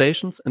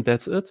conversations, and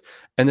that's it.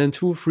 And then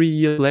 2 or 3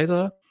 years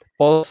later,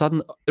 all of a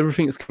sudden,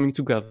 everything is coming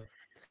together.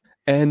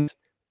 And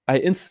I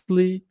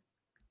instantly,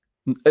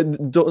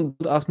 don't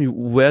ask me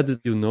where did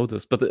you know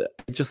this, but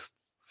I just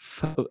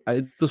felt,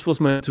 this was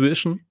my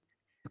intuition.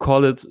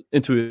 Call it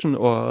intuition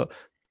or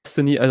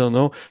destiny, I don't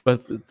know,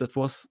 but that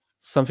was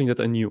something that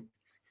I knew.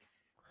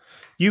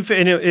 You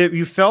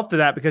felt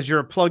that because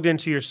you're plugged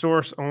into your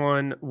source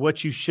on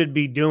what you should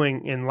be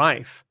doing in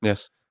life.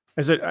 Yes.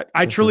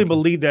 I truly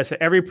believe this,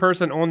 that every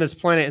person on this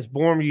planet is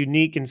born with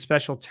unique and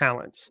special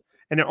talents,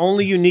 and they're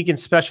only unique and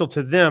special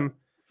to them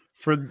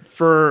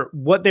for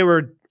what they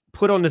were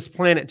put on this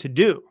planet to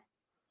do.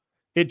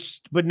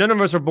 But none of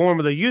us are born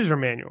with a user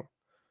manual.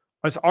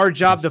 It's our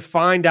job to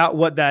find out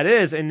what that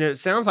is. And it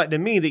sounds like to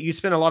me that you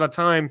spend a lot of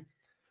time,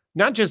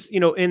 not just,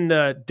 in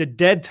the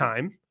dead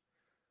time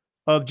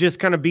of just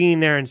kind of being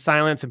there in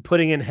silence and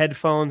putting in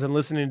headphones and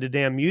listening to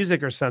damn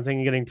music or something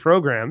and getting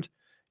programmed.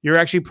 You're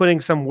actually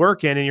putting some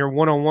work in, and you're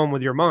one-on-one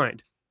with your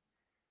mind.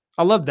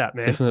 I love that,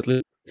 man.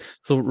 Definitely.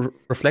 So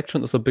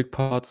reflection is a big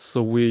part.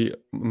 So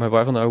my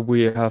wife and I,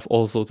 we have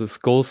also this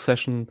goal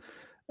session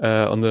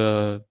on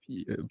the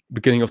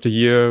beginning of the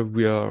year.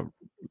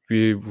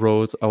 We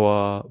wrote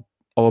our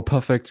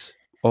perfect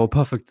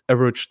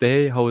average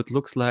day, how it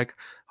looks like,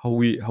 how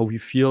we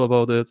feel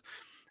about it.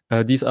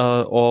 These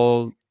are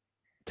all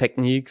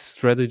techniques,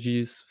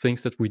 strategies,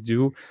 things that we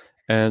do,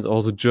 and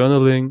also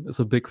journaling is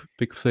a big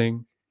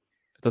thing.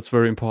 That's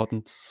very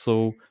important.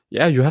 So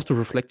yeah, you have to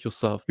reflect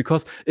yourself,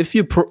 because if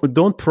you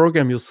don't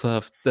program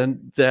yourself,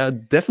 then there are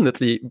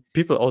definitely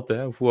people out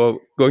there who are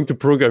going to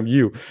program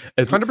you.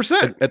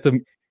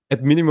 100%.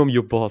 At minimum,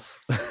 your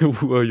boss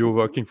who are you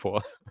working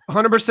for.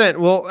 100%.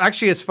 Well,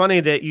 actually, it's funny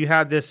that you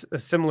had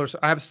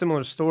I have a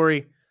similar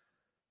story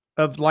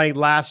of like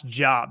last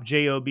job,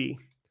 job.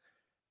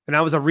 And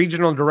I was a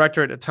regional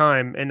director at the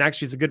time, and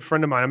actually he's a good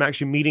friend of mine. I'm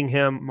actually meeting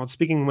him. I'm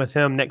speaking with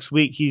him next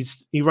week.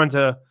 He runs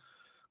a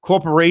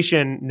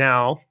corporation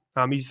now.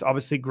 He's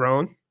obviously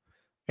grown,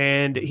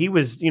 and he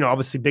was,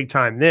 obviously big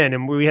time then.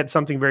 And we had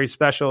something very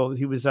special.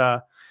 He was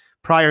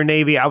prior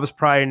Navy. I was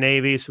prior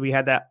Navy. So we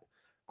had that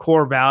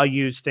core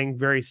values thing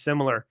very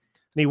similar.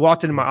 And he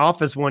walked into my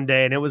office one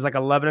day, and it was like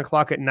 11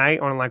 o'clock at night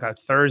on like a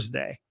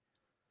Thursday.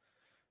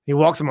 He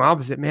walks in my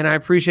office and said, man, I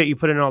appreciate you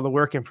putting all the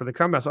work in for the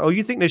company. I said, oh,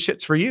 you think this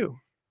shit's for you?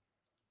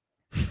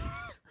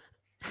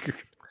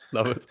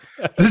 Love it.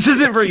 This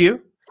isn't for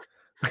you.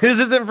 This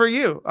isn't for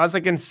you. I was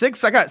like,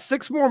 I got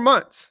 6 more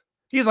months.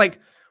 He's like,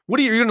 what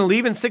are you going to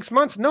leave in 6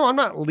 months? No, I'm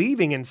not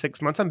leaving in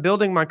 6 months. I'm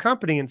building my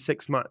company in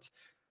 6 months.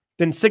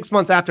 Then 6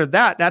 months after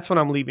that, that's when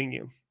I'm leaving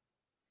you.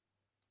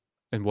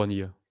 In 1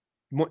 year.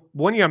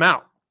 1 year I'm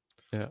out.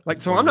 Yeah.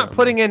 Like, so I'm not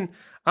putting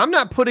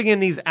in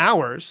these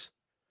hours.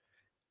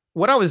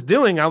 What I was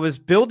doing, I was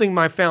building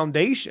my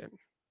foundation,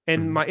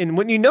 and and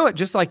when you know it,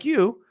 just like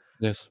you,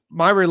 yes,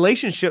 my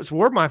relationships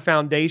were my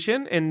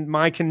foundation and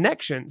my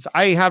connections.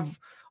 I have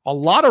a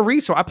lot of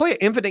resources. I play an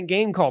infinite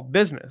game called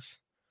business.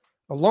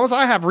 As long as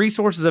I have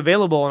resources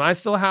available and I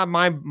still have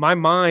my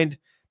mind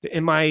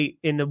in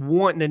the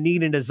want and the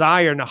need and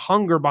desire and the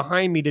hunger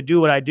behind me to do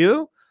what I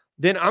do,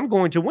 then I'm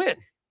going to win.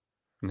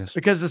 Yes.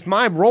 Because it's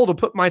my role to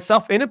put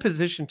myself in a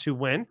position to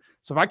win.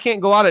 So if I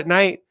can't go out at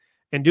night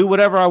and do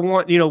whatever I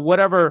want,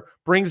 whatever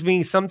brings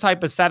me some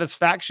type of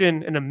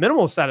satisfaction and a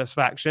minimal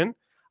satisfaction,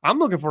 I'm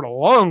looking for the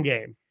long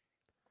game.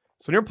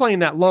 So when you're playing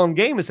that long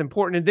game, it's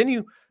important. And then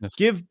you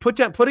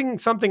putting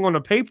something on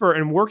a paper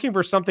and working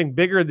for something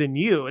bigger than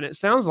you. And it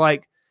sounds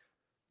like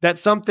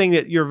that's something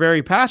that you're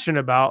very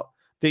passionate about,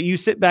 that you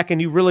sit back and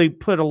you really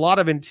put a lot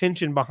of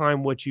intention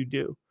behind what you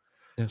do.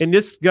 Yes. And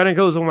this kind of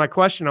goes on my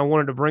question I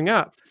wanted to bring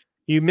up.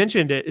 You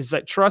mentioned it, is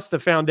that trust the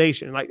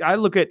foundation. Like, I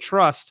look at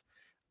trust,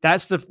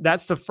 that's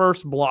the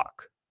first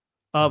block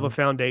of a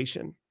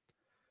foundation.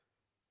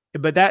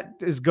 But that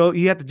is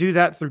you have to do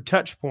that through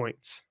touch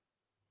points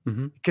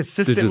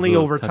consistently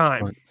Digital over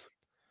time. Points.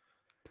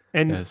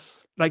 And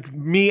like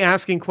me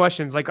asking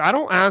questions, like I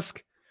don't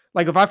ask,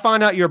 like if I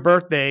find out your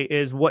birthday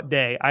is what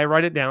day, I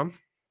write it down.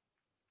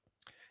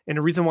 And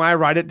the reason why I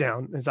write it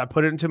down is I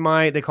put it into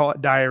they call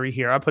it diary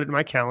here. I put it in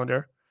my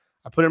calendar.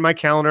 I put it in my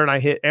calendar and I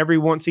hit every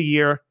once a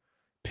year,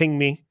 ping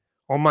me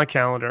on my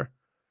calendar.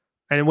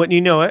 And when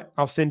you know it,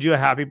 I'll send you a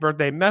happy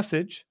birthday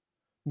message.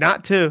 I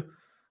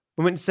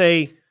wouldn't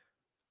say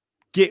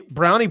get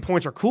brownie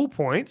points or cool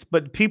points,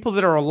 but people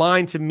that are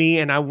aligned to me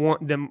and I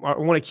want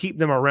to keep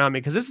them around me,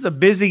 because this is a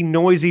busy,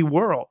 noisy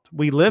world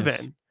we live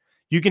in.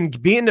 You can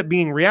end up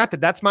being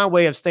reactive. That's my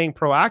way of staying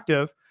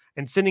proactive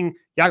and sending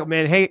Yakup,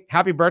 man, hey,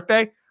 happy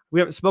birthday. We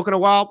haven't spoken in a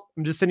while.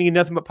 I'm just sending you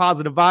nothing but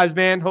positive vibes,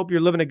 man. Hope you're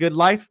living a good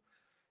life.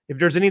 If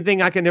there's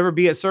anything I can ever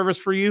be at service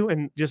for you,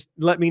 and just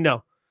let me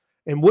know.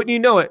 And wouldn't you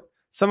know it,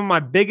 some of my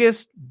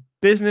biggest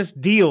business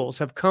deals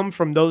have come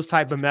from those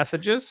type of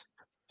messages.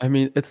 I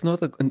mean, it's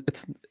not a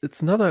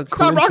it's not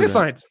rocket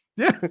science.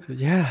 Yeah.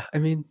 Yeah. I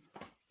mean,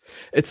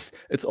 it's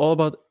all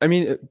about, I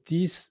mean,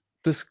 this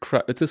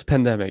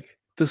pandemic,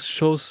 this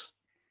shows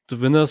the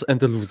winners and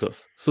the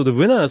losers. So the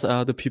winners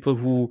are the people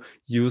who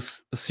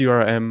use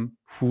CRM,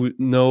 who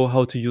know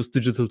how to use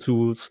digital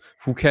tools,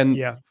 who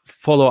can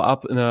follow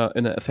up in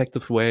an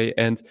effective way.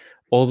 And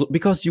also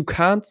because you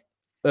can't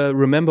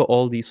remember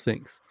all these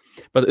things.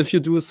 But if you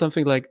do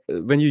something like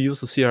when you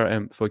use a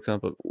CRM, for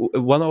example, I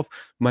won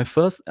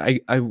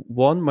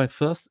my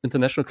first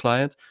international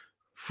client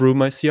through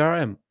my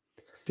CRM.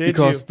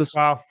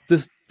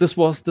 This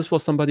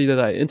was somebody that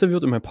I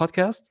interviewed in my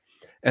podcast,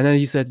 and then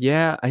he said,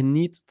 "Yeah, I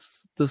need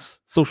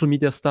this social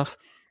media stuff,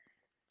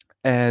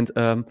 and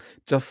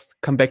just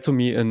come back to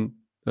me in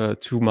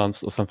 2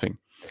 months or something."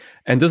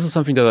 And this is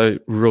something that I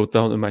wrote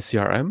down in my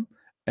CRM,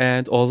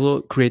 and also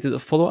created a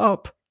follow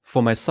up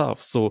for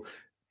myself. So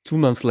 2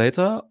 months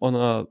later, on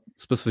a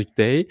specific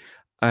day,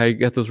 I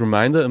get this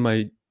reminder in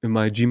my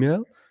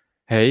Gmail,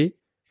 hey,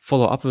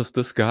 follow up with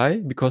this guy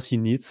because he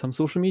needs some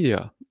social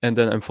media. And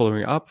then I'm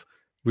following up.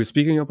 We're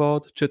speaking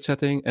about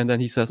chit-chatting, and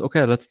then he says,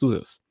 okay, let's do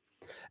this.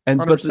 And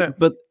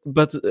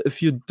but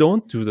if you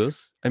don't do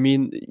this, I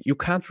mean, you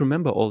can't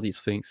remember all these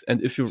things.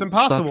 And if you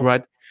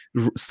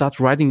start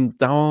writing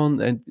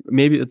down, and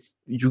maybe it's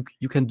you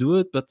can do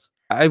it, but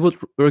I would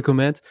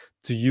recommend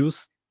to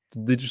use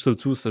the digital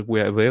tools that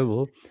were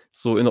available,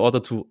 so in order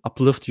to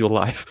uplift your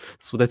life,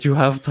 so that you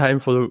have time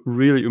for the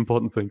really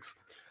important things.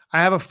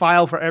 I have a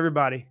file for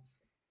everybody.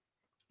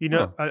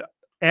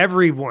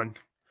 Everyone.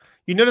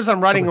 You notice I'm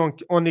writing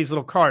on these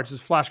little cards,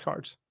 these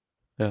flashcards.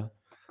 Yeah.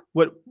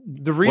 What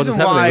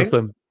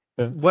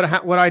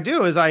I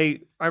do is I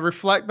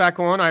reflect back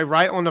on. I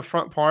write on the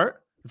front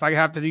part. If I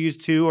have to use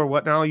 2 or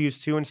whatnot, I'll use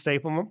 2 and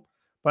staple them.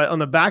 But on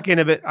the back end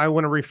of it, I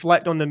want to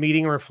reflect on the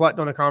meeting, reflect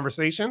on the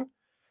conversation.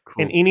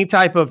 Cool. And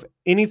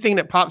anything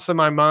that pops in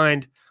my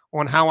mind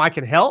on how I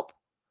can help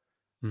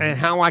and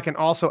how I can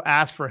also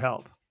ask for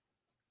help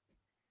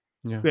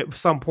at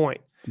some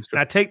point. And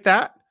I take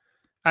that.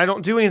 I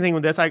don't do anything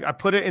with this. I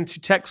put it into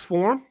text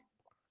form.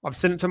 I've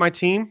sent it to my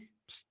team.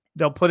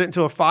 They'll put it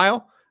into a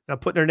file, and I'll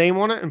put their name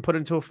on it and put it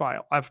into a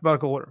file,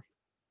 alphabetical order.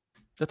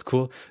 That's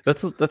cool.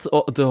 That's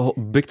the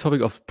big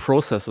topic of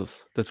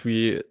processes that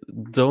we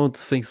don't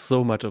think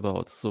so much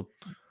about. So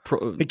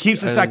it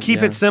keeps us. I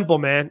keep it simple,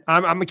 man.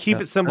 I'm a keep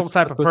it simple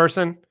type of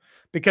person,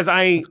 because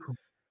I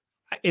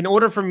in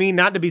order for me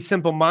not to be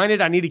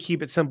simple-minded, I need to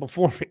keep it simple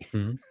for me.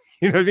 Mhm.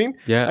 You know what I mean?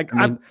 Yeah, Like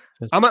I mean,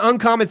 I'm an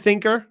uncommon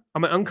thinker.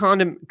 I'm an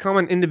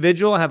uncommon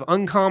individual. I have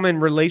uncommon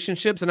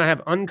relationships and I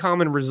have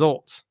uncommon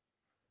results.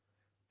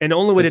 And the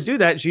only way to do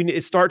that is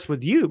it starts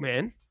with you,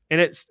 man.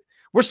 And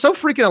we're so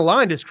freaking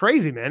aligned. It's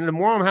crazy, man. And the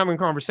more I'm having a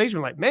conversation,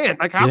 I'm like, man,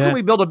 like how can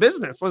we build a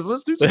business?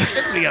 Let's do some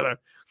shit together.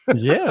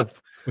 Yeah,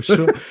 for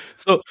sure.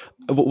 So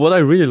what I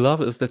really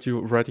love is that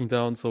you're writing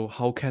down, so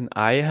how can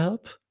I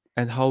help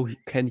and how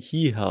can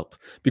he help?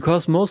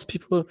 Because most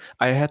people,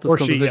 I had this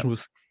conversation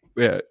with,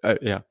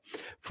 yeah,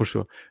 for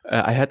sure.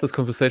 I had this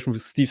conversation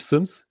with Steve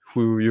Sims,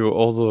 who you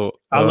also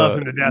I love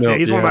him to death. Yeah,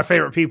 he's one of my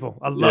favorite people.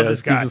 I love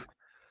this guy.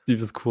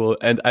 Steve is cool,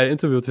 and I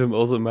interviewed him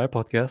also in my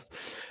podcast,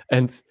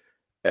 and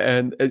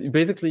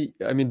basically,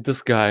 I mean,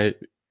 this guy,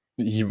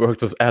 he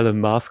worked with Elon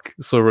Musk,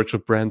 Sir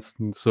Richard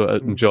Branson, Sir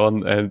Elton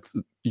John, and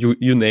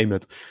you name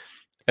it.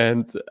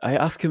 And I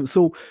asked him,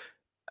 so,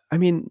 I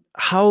mean,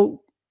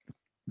 how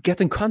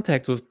get in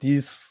contact with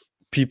these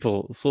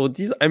people? So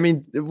these, I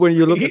mean, when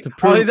you look at the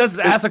pyramid, he does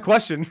ask a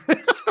question.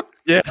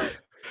 Yeah.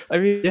 I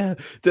mean, yeah,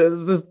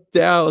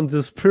 they're on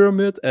this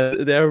pyramid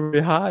and they're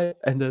very high.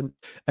 And then,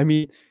 I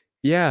mean,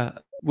 yeah,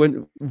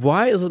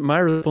 why is it my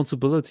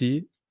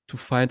responsibility to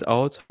find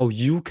out how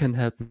you can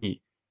help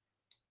me?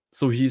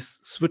 So he's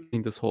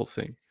switching this whole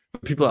thing.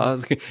 People are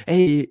asking,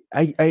 hey,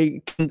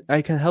 I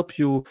can help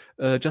you,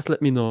 just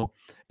let me know.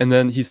 And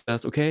then he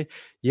says, okay,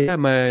 yeah,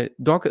 my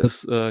dog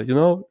is,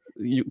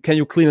 can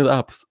you clean it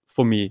up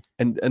for me?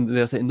 And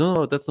they're saying,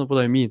 no, that's not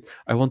what I mean.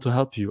 I want to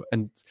help you.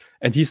 And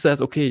he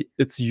says, okay,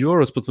 it's your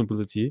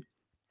responsibility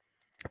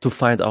to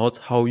find out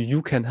how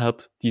you can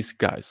help these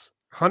guys.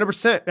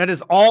 100%. That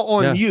is all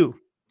on you.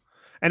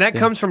 And that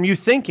comes from you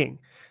thinking.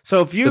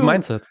 So if you... The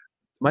mindset.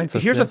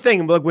 Here's the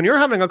thing. Look, when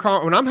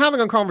I'm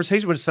having a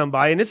conversation with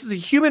somebody, and this is a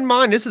human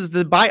mind, this is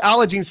the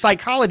biology and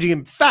psychology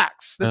and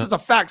facts. This is a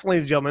facts,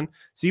 ladies and gentlemen.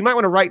 So you might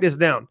want to write this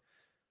down.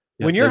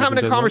 When you're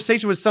having a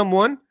conversation with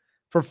someone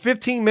for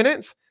 15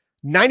 minutes,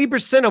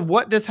 90% of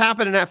what just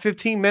happened in that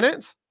 15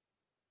 minutes,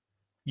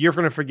 you're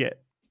going to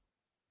forget.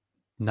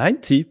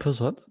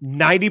 90%?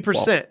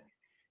 90%.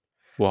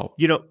 Wow.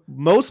 You know,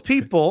 most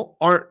people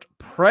aren't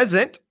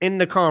present in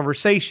the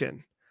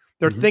conversation.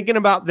 They're thinking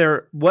about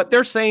what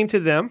they're saying to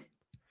them,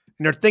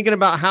 and they're thinking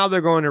about how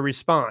they're going to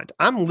respond.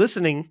 I'm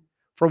listening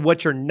for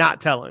what you're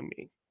not telling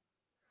me.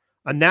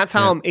 And that's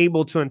how I'm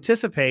able to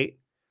anticipate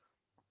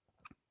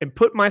and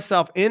put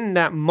myself in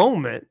that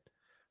moment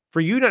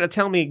for you not to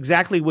tell me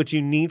exactly what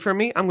you need from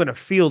me. I'm going to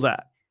feel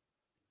that.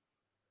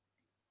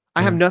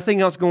 I have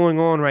nothing else going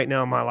on right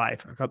now in my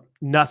life. I've got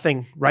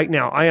nothing right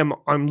now.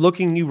 I'm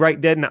looking you right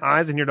dead in the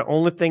eyes, and you're the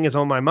only thing is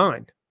on my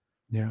mind.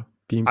 Yeah.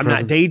 I'm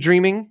not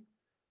daydreaming.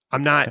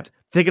 I'm not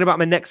thinking about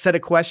my next set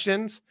of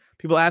questions.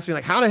 People ask me,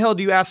 like, how the hell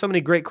do you ask so many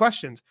great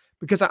questions?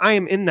 Because I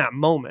am in that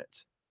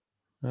moment.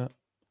 Yeah.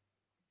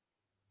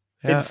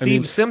 And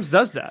Steve Sims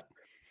does that.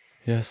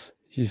 Yes.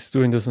 He's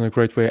doing this in a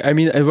great way. I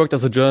mean, I worked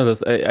as a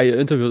journalist. I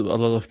interviewed a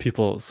lot of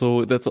people.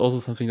 So that's also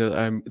something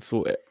that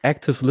so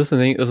active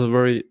listening is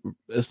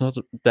not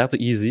that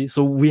easy.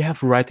 So we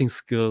have writing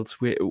skills,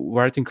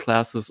 writing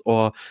classes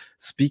or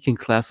speaking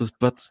classes,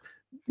 but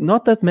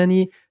not that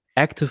many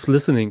active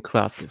listening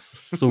classes.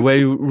 So where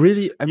you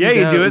really,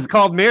 you do. It's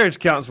called marriage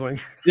counseling.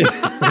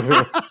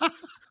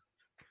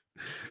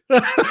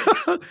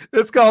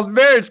 It's called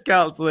marriage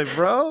counseling,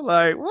 bro.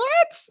 Like,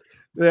 what?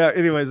 Yeah.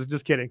 Anyways, I'm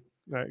just kidding.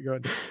 All right, go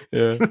ahead.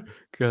 Yeah,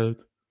 got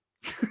it.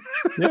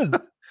 Yeah.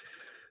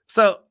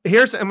 So I'm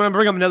going to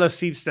bring up another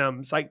Steve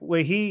Sims. Like,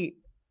 where he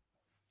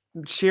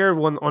shared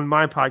one on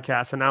my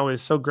podcast, and I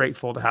was so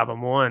grateful to have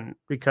him on,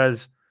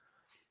 because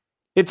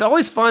it's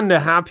always fun to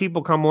have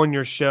people come on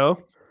your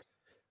show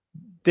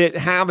that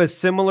have a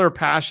similar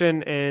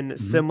passion and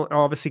similar,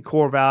 obviously,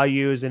 core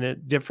values and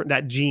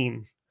that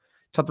gene.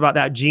 Talked about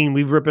that gene.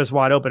 We've ripped us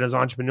wide open as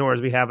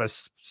entrepreneurs. We have a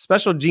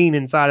special gene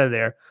inside of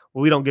there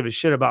where we don't give a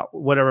shit about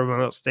what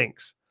everyone else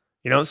thinks,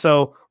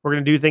 so we're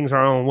going to do things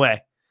our own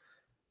way.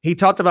 He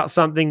talked about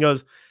something,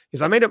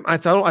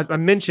 I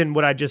mentioned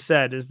what I just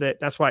said,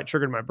 that's why it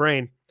triggered my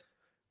brain.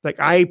 Like,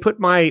 I put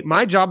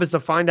my job is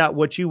to find out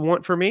what you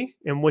want from me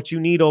and what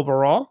you need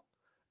overall.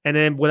 And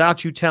then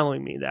without you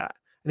telling me that.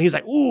 And he's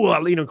like, ooh,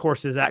 of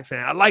course, his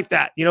accent. I like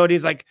that. And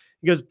he's like,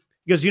 he goes,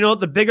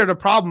 the bigger the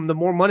problem, the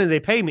more money they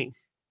pay me.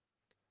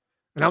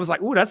 And I was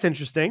like, ooh, that's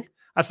interesting.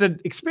 I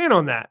said, expand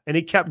on that. And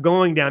he kept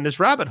going down this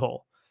rabbit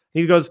hole.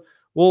 He goes,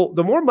 well,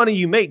 the more money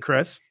you make,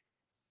 Chris,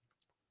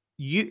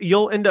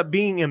 you'll end up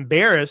being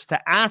embarrassed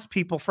to ask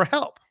people for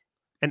help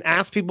and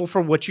ask people for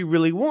what you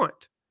really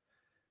want.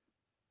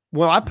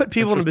 Well, I put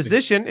people in a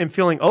position and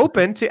feeling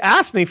open to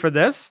ask me for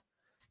this,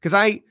 because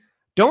I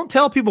don't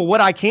tell people what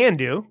I can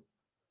do.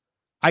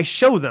 I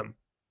show them.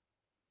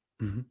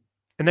 And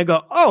they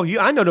go, oh,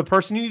 I know the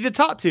person you need to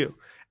talk to.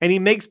 And he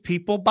makes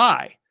people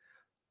buy.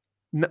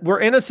 We're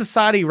in a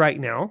society right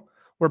now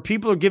where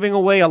people are giving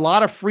away a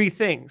lot of free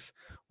things.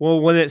 Well,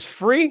 when it's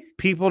free,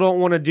 people don't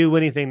want to do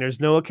anything. There's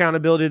no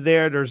accountability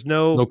there. There's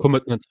no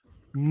commitment.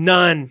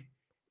 None.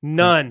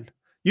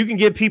 you can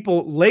give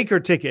people Laker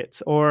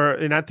tickets,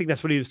 and I think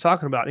that's what he was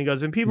talking about. And he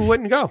goes, and people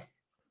wouldn't go.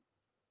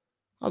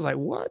 I was like,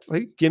 what?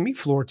 Like, give me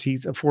floor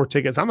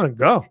tickets. I'm going to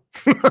go.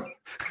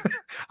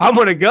 I'm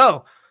going to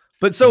go.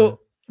 But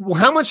so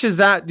how much is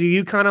that? Do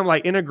you kind of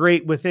like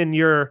integrate within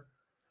your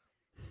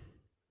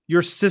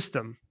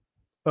system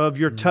of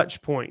your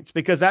touch points?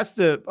 Because that's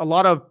a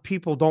lot of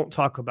people don't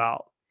talk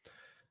about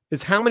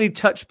is how many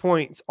touch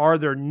points are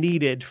there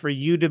needed for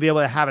you to be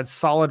able to have a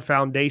solid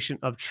foundation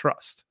of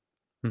trust?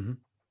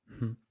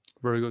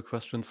 Very good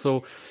question.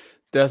 So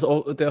there's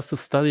the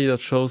study that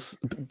shows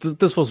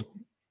this was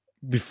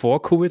before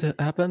COVID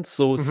happened.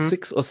 So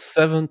 6 or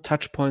 7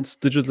 touch points,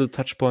 digital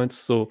touch points.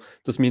 So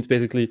this means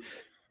basically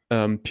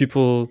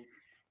people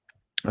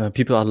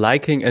are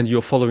liking and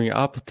you're following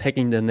up,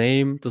 tagging their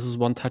name. This is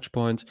one touch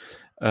point.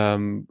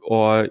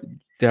 Or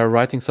they're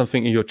writing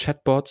something in your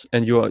chatbot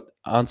and you're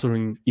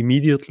answering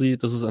immediately.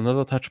 This is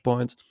another touch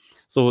point.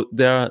 So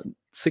there are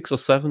 6 or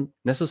 7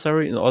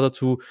 necessary in order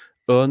to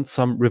earn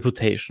some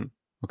reputation.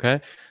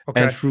 Okay.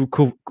 And through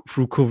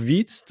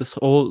COVID, this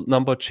whole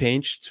number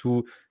changed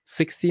to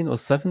 16 or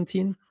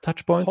 17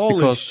 touch points. Holy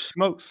because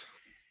smokes.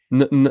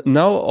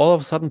 Now all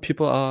of a sudden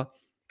people are,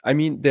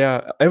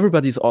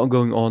 everybody's all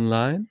going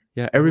online.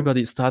 Yeah.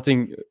 Everybody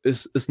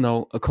is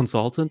now a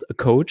consultant, a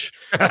coach.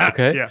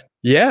 Okay.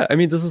 Yeah. I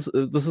mean, this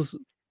is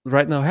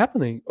right now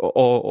happening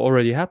or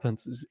already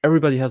happened.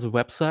 Everybody has a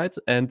website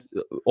and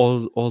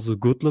also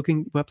good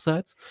looking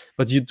websites,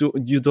 but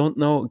you don't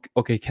know,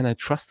 okay, can I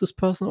trust this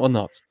person or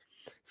not?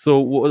 So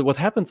what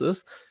happens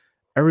is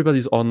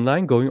everybody's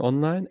going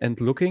online and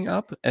looking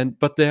up,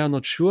 but they are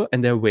not sure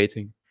and they're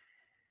waiting.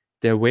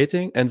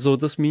 And so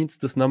this means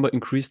this number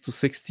increased to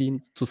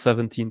 16 to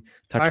 17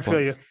 touch points. I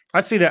feel you.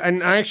 I see that.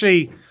 And I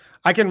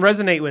can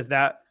resonate with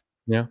that.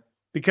 Yeah.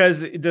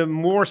 Because the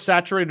more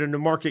saturated the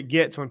market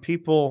gets, when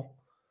people,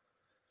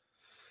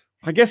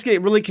 I guess,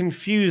 get really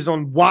confused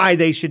on why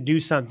they should do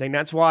something.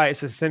 That's why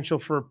it's essential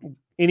for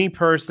any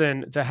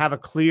person to have a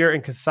clear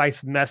and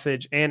concise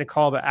message and a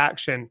call to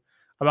action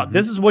about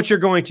this is what you're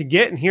going to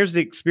get, and here's the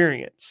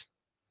experience.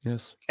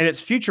 Yes. And it's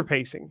future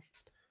pacing.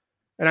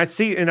 And I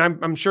see, and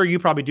I'm sure you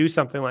probably do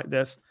something like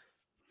this,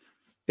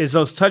 is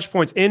those touch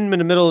points, in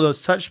the middle of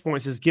those touch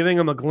points is giving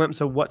them a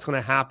glimpse of what's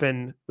going to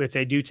happen if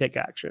they do take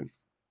action.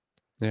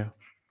 Yeah.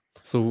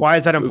 So why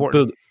is that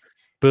important?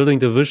 Building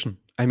the vision.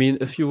 I mean,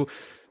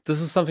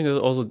 this is something that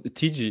also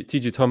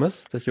TG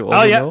Thomas, that you all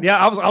know. Yeah.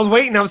 I was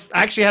waiting. I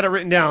actually had it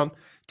written down.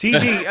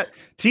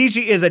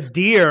 TG is a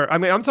deer. I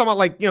mean, I'm talking about,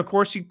 like, of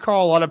course you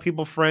call a lot of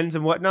people friends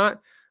and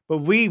whatnot,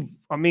 but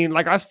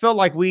I felt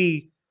like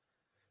we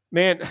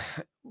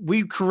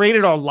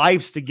created our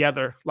lives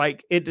together,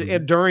 like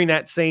it during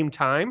that same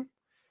time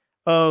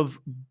of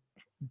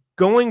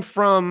going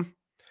from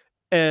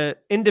an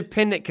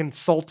independent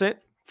consultant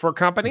for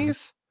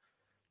companies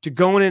to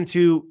going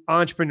into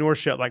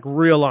entrepreneurship, like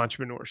real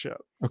entrepreneurship.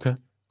 Okay.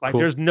 Like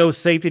there's no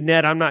safety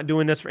net. I'm not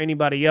doing this for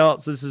anybody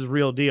else. This is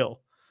real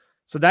deal.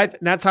 So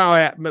that's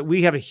how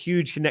we have a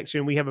huge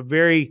connection. We have a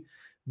very,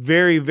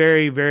 very,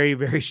 very, very,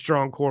 very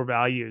strong core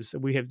values that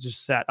we have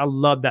just set. I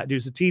love that,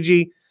 dude. So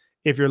TG,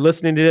 if you're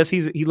listening to this,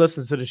 he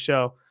listens to the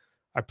show.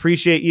 I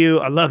appreciate you.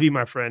 I love you,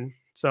 my friend.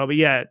 So, but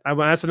yeah,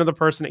 that's another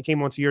person that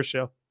came onto your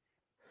show.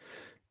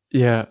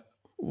 Yeah.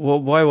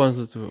 Well, why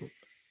wanted to?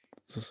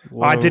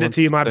 I did it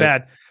to you. My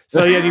bad.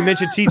 So yeah, you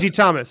mentioned TG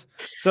Thomas.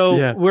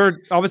 So we're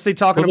obviously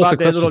talking about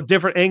the little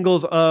different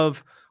angles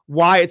of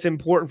why it's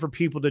important for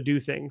people to do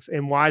things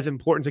and why it's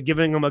important to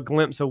giving them a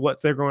glimpse of what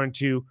they're going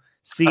to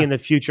see in the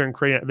future and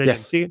create a vision.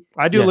 Yes. See,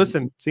 I do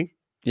listen. See.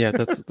 Yeah,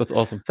 that's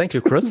awesome. Thank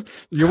you, Chris.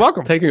 You're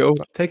welcome.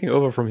 Taking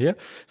over from here.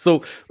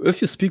 So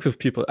if you speak with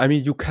people, I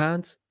mean, you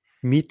can't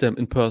meet them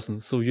in person,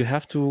 so you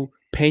have to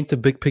paint the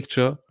big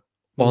picture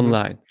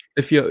online.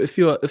 If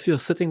you're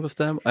sitting with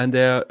them and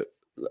they're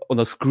on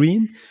a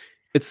screen,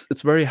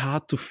 it's very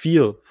hard to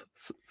feel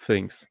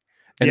things.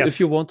 And if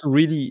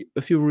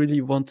you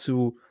really want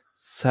to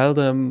sell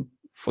them,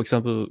 for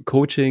example,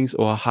 coachings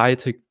or high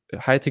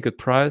ticket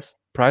price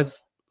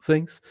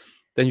things,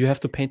 then you have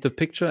to paint the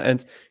picture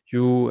and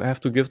you have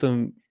to give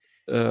them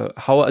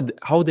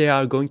how they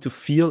are going to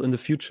feel in the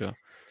future.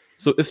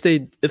 So if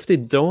they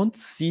don't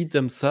see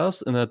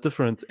themselves in a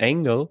different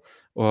angle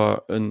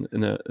or in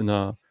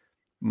a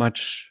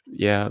much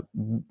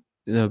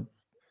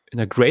in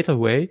a greater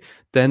way,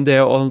 then they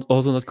are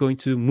also not going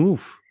to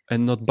move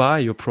and not buy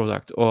your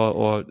product,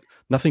 or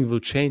nothing will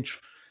change.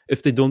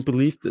 If they don't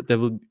believe that they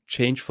will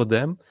change for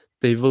them,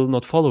 they will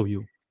not follow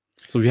you.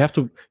 So you have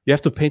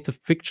to paint the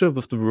picture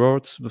with the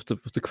words, with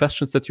the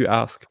questions that you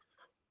ask.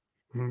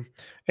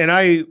 And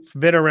I've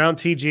been around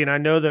TG, and I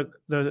know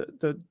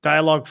the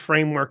dialogue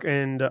framework,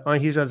 and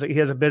he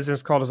has a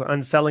business called an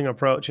unselling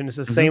approach, and it's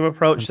the same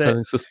approach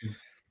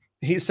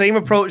same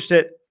approach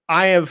that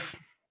I have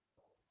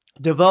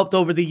developed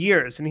over the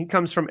years. And he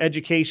comes from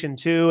education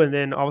too, and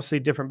then obviously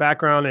different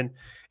background. And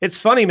it's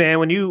funny, man,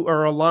 when you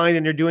are aligned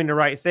and you're doing the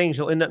right things,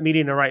 you'll end up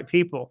meeting the right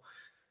people.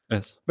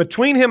 Yes.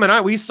 Between him and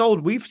I, we've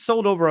sold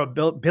over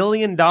 $1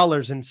 billion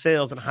in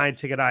sales in high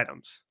ticket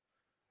items.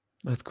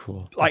 That's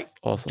cool. like That's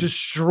awesome.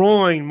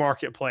 destroying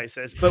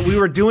marketplaces, but we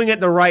were doing it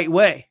the right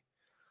way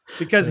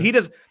because Yeah. he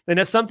does, and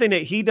that's something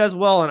that he does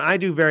well and I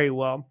do very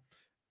well.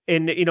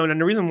 And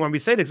and the reason why we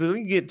say this is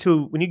when you get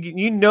to when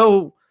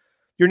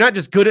you're not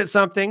just good at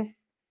something,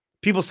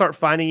 people start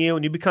finding you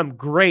and you become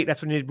great.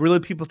 That's when really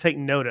people take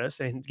notice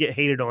and get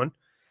hated on.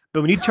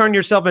 But when you turn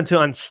yourself into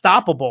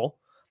unstoppable,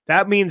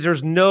 that means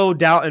there's no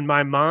doubt in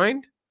my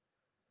mind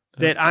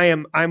that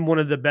I'm one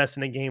of the best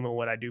in the game at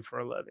what I do for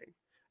a living.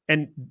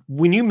 And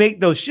when you make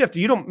those shifts,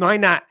 might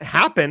not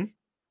happen,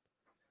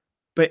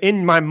 but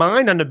in my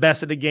mind, I'm the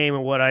best at the game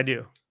at what I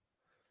do.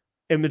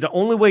 And the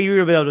only way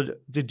you're able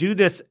to do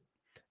this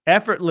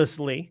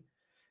effortlessly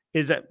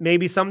is that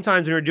maybe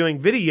sometimes when you're doing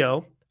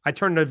video, I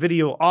turn the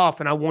video off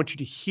and I want you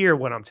to hear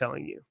what I'm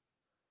telling you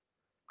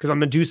because I'm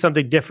going to do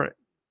something different.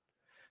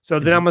 So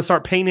then I'm going to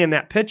start painting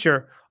that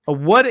picture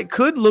of what it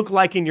could look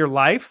like in your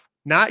life,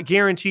 not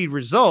guaranteed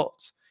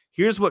results.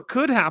 Here's what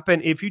could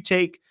happen if you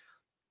take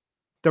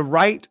the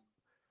right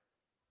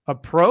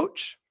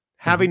approach,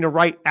 having the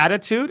right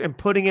attitude, and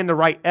putting in the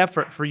right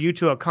effort for you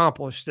to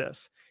accomplish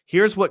this.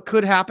 Here's what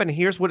could happen.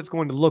 Here's what it's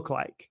going to look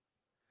like.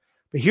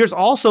 But here's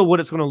also what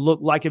it's going to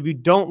look like if you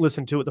don't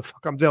listen to what the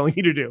fuck I'm telling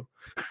you to do.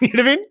 You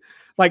know what I mean?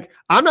 Like,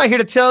 I'm not here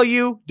to tell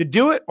you to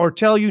do it or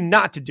tell you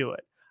not to do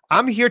it.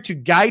 I'm here to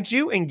guide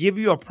you and give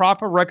you a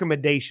proper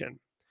recommendation.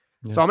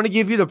 Yes. So I'm going to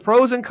give you the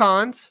pros and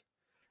cons,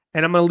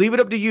 and I'm going to leave it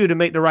up to you to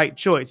make the right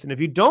choice. And if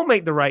you don't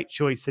make the right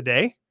choice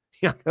today,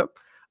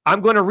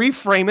 I'm going to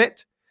reframe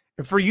it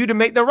for you to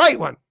make the right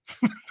one.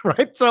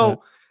 Right?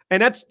 So,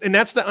 and that's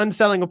the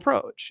unselling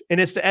approach. And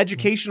it's the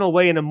educational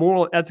way in a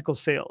moral, ethical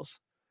sales.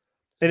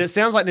 And it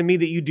sounds like to me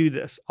that you do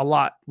this a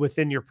lot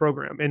within your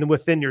program and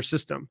within your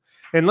system.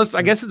 And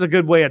I guess it's a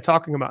good way of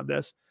talking about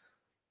this.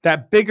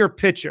 That bigger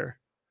picture.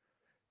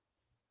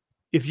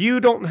 If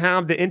you don't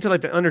have the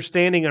intellect, the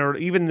understanding, or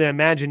even the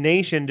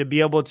imagination to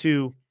be able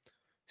to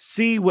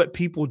see what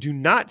people do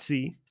not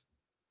see,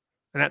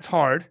 and that's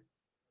hard,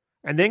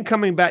 and then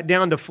coming back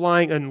down to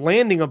flying and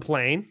landing a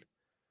plane,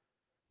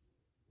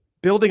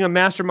 building a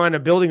mastermind, or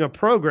building a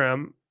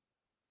program,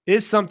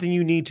 is something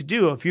you need to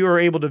do if you are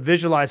able to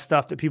visualize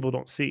stuff that people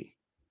don't see.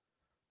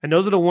 And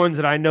those are the ones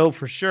that I know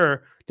for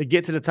sure to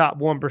get to the top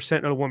 1%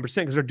 of the 1%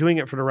 because they're doing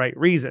it for the right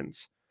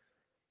reasons.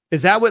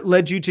 Is that what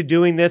led you to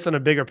doing this on a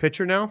bigger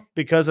picture now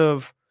because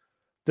of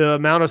the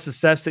amount of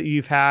success that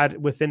you've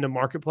had within the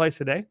marketplace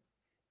today?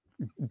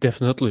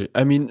 Definitely.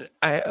 I mean,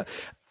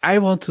 I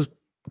want to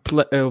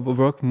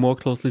work more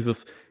closely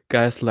with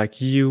guys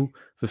like you,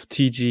 with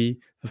TG,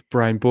 with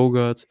Brian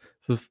Bogart.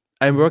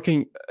 I'm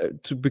working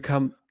to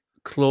become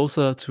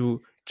closer to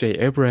Jay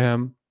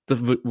Abraham,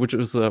 which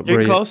is a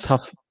very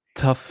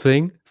tough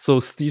thing. So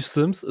Steve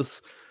Sims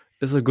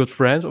is a good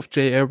friend of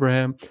Jay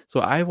Abraham. So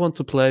I want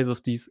to play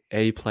with these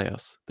A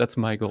players. That's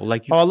my goal.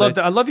 Like you said,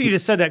 I love you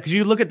just said that because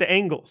you look at the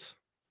angles.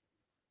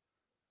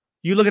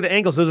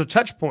 Those are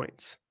touch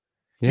points.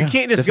 Yeah, you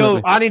can't just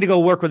go, I need to go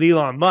work with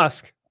Elon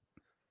Musk.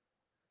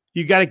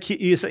 You got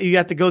to you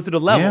have to go through the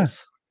levels.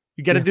 Yeah.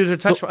 You got to do the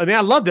touch point. I mean,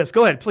 I love this.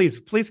 Go ahead, please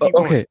keep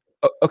going.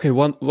 Okay.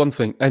 One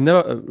thing I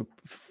never.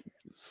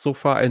 So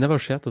far, I never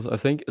shared this, I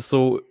think.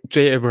 So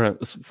Jay Abraham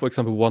is, for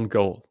example, one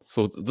goal.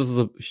 So this is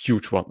a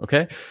huge one,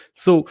 okay?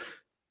 So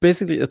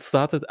basically it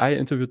started, I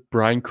interviewed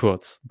Brian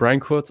Kurtz. Brian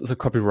Kurtz is a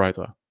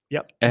copywriter.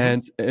 Yep.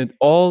 And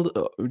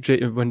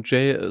when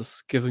Jay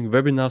is giving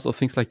webinars or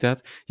things like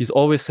that, he's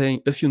always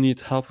saying, if you need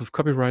help with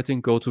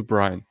copywriting, go to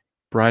Brian.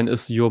 Brian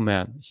is your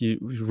man. He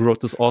wrote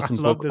this awesome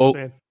book,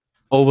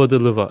 Over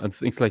Deliver, and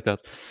things like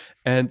that.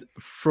 And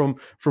from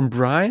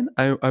Brian,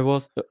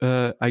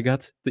 I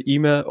got the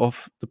email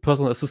of the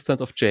personal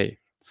assistant of Jay.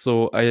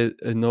 So I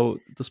know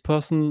this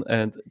person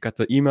and got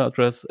the email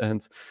address,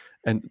 and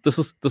this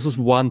is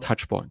one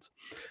touch point.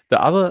 The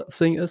other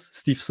thing is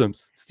Steve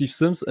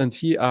Sims and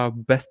he are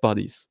best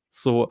buddies.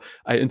 So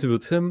I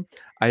interviewed him.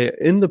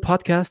 In the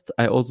podcast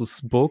I also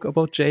spoke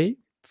about Jay.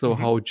 So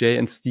how Jay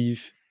and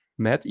Steve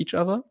met each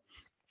other.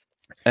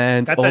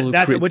 And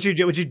that's what you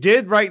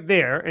did right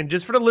there. And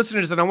just for the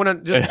listeners, and I want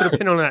to just put a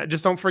pin on that.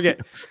 Just don't forget.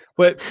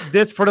 But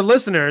this for the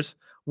listeners,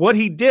 what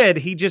he did,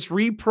 he just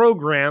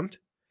reprogrammed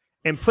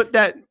and put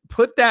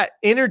that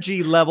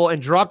energy level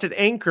and dropped an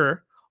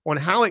anchor on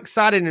how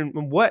excited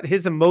and what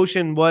his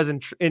emotion was,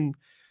 and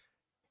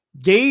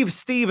gave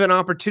Steve an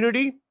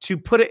opportunity to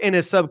put it in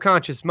his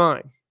subconscious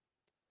mind.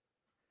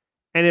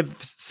 And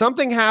if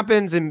something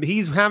happens and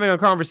he's having a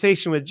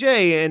conversation with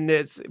Jay and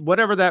it's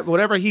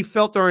whatever he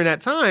felt during that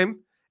time,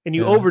 and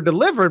you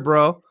over-delivered,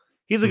 bro,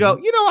 he's like,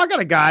 I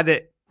got a guy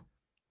that,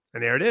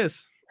 and there it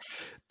is.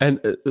 And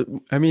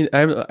I mean,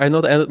 I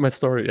not ended my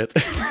story yet.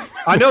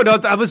 I know. No,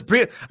 I just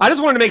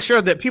wanted to make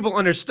sure that people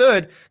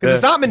understood, because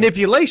it's not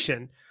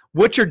manipulation.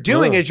 What you're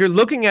doing is you're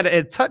looking at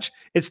it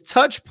it's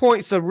touch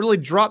points to really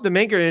drop the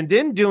anchor, and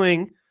then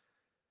doing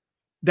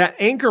that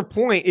anchor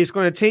point is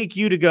going to take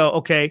you to go,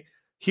 okay,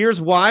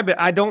 here's why, but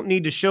I don't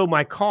need to show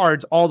my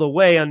cards all the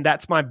way, and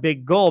that's my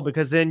big goal,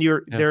 because then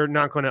they're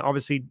not going to,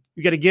 obviously,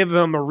 you got to give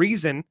them a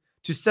reason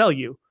to sell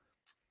you.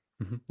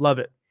 Love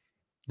it.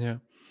 Yeah.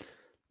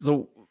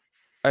 So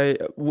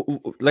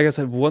like I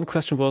said, one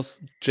question was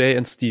Jay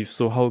and Steve.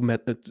 So how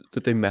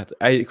did they met?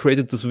 I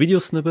created this video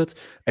snippet.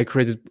 I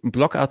created a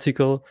blog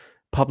article,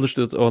 published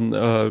it on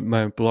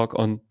my blog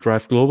on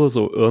Drive Global,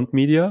 so earned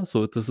media.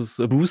 So this is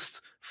a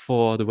boost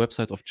for the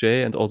website of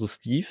Jay and also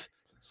Steve.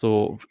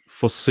 So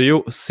for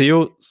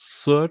SEO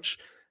search,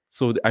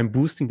 so I'm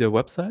boosting their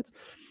website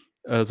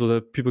so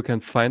that people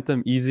can find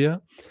them easier.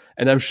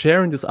 And I'm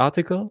sharing this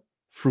article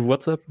through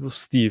WhatsApp with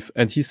Steve.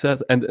 And he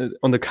says, and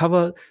on the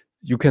cover,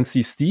 you can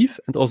see Steve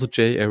and also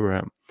Jay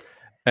Abraham.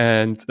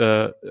 And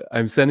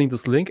I'm sending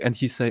this link, and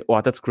he say,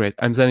 "Oh, that's great.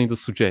 I'm sending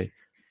this to Jay."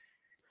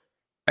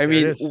 I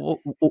mean,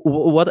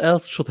 what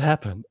else should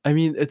happen? I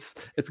mean, it's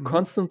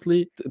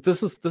constantly.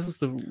 This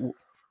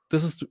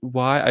is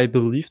why I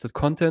believe that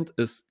content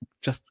is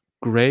just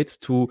great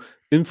to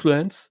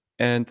influence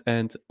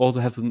and also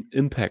have an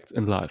impact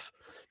in life,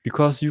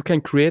 because you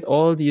can create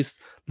all these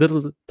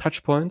little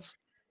touch points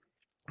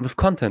with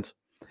content,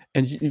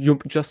 and you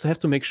just have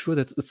to make sure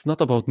that it's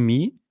not about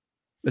me.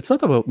 It's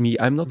not about me.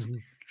 I'm not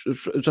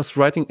just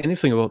writing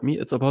anything about me.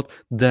 It's about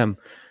them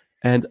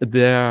and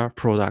their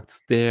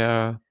products,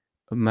 their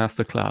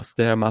masterclass,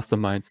 their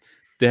mastermind,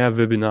 their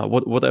webinar,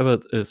 whatever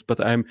it is. But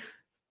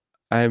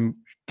I'm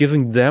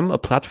giving them a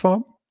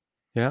platform.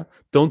 Yeah,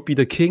 don't be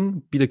the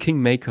king, be the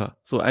king maker.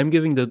 So I'm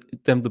giving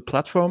them the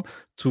platform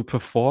to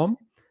perform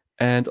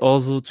and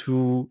also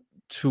to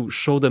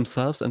show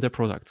themselves and their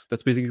products.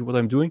 That's basically what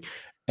I'm doing,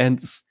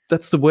 and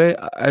that's the way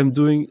I'm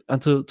doing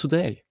until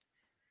today.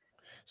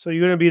 So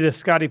you're going to be the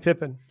Scottie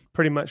Pippen,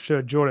 pretty much,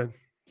 to Jordan.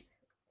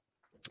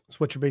 That's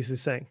what you're basically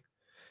saying.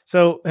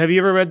 So have you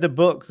ever read the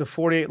book, The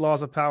 48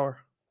 Laws of Power?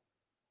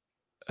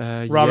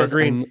 Robert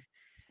Greene.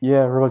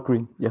 Robert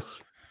Greene. Yes.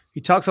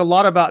 He talks a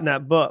lot about in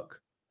that book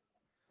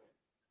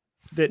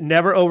that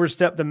never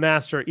overstep the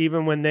master,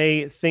 even when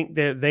they think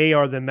that they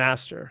are the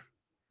master,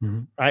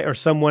 right? Or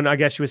someone, I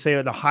guess you would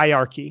say, the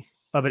hierarchy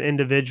of an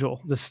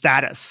individual, the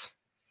status.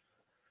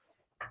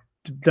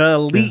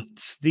 The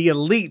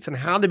elites, and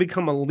how they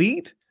become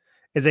elite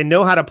is they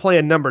know how to play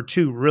a number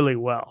two really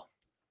well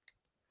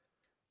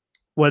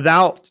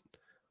without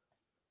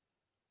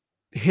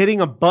hitting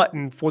a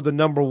button for the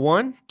number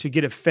one to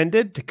get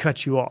offended, to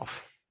cut you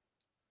off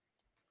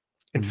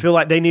and feel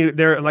like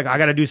they're like, I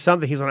got to do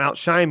something. He's going to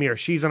outshine me, or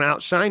she's going to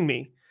outshine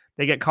me.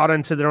 They get caught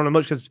into their own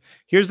emotions.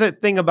 Here's the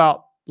thing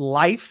about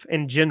life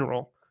in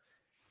general.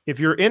 If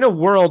you're in a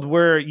world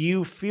where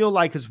you feel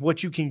like it's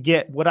what you can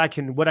get, what I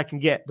can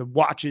get, the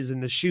watches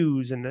and the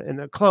shoes and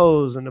the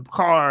clothes and the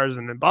cars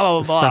and the blah,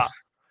 blah, blah,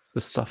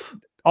 the stuff,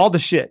 all the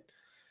shit.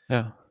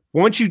 Yeah.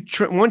 Once you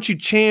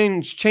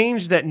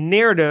change that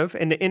narrative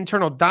and the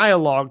internal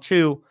dialogue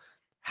to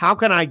how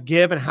can I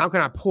give and how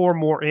can I pour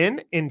more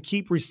in and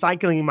keep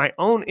recycling my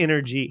own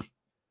energy.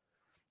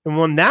 And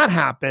when that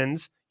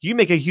happens, you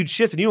make a huge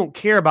shift and you don't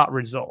care about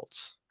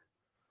results.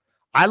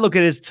 I look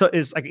at it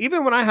as like,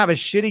 even when I have a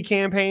shitty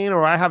campaign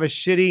or I have a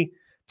shitty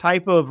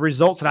type of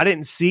results that I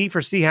didn't see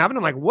happen,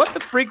 I'm like, what the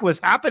freak was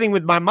happening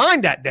with my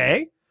mind that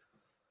day?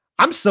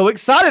 I'm so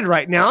excited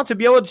right now to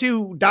be able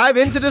to dive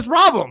into this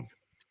problem.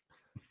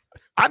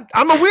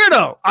 I'm a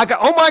weirdo. I go,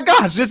 oh my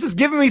gosh, this is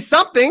giving me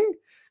something,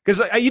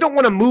 because you don't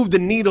want to move the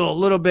needle a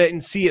little bit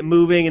and see it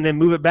moving and then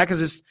move it back,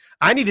 because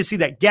I need to see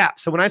that gap.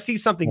 So when I see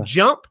something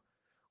jump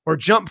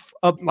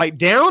up like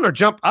down or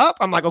jump up,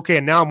 I'm like, okay,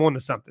 and now I'm on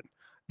to something.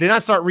 Then I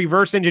start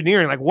reverse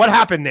engineering. Like, what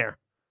happened there?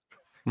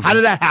 How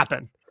did that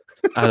happen?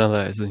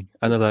 Analyzing.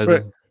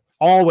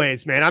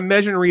 Always, man. I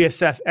measure and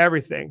reassess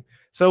everything.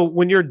 So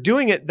when you're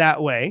doing it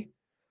that way,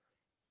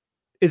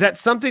 is that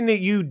something that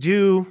you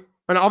do?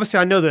 And obviously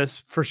I know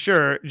this for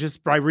sure,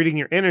 just by reading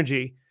your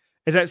energy.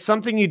 Is that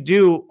something you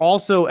do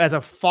also as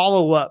a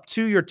follow-up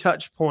to your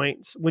touch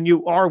points when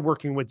you are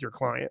working with your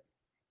client?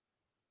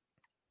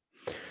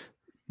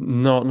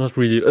 No, not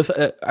really.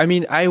 I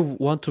mean, I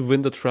want to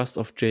win the trust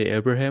of Jay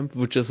Abraham,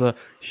 which is a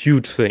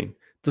huge thing.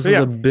 This is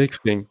a big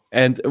thing.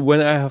 And when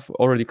I have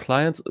already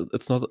clients,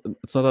 it's not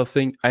a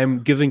thing. I'm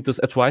giving this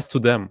advice to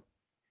them,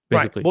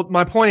 basically. Right. Well,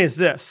 my point is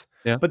this.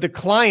 Yeah. But the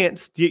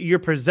clients you're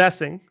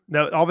possessing,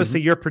 now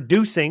obviously you're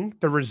producing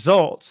the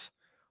results,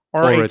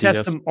 or already, a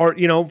testimony, or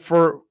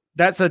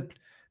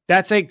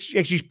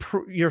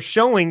you're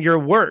showing your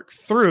work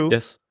through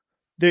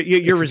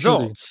your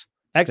results,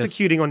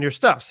 executing on your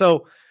stuff.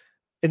 So.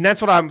 And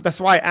that's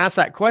why I asked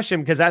that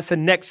question, because that's the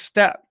next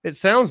step. It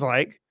sounds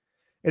like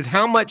is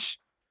how much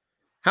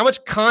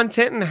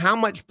content and how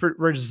much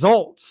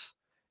results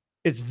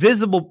is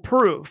visible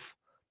proof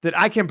that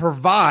I can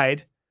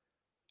provide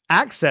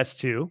access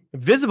to,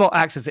 visible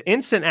access,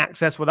 instant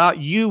access, without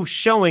you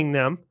showing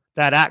them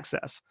that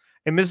access.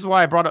 And this is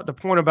why I brought up the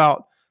point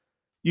about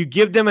you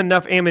give them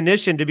enough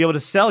ammunition to be able to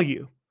sell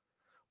you.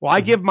 Well,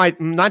 I give my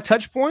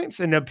touch points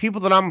and the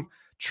people that I'm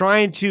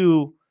trying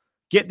to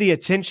get the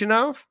attention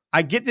of,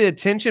 I get the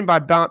attention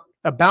by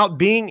about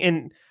being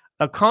in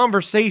a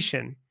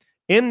conversation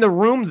in the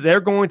room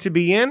they're going to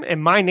be in,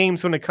 and my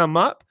name's going to come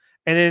up,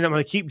 and then I'm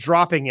going to keep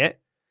dropping it.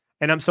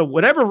 And so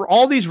whatever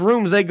all these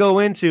rooms they go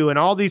into and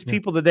all these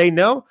people that they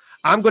know,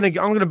 I'm going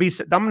to be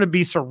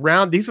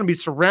surrounded. He's going to be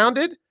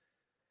surrounded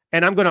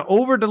and I'm going to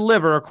over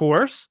deliver a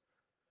course,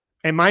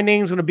 and my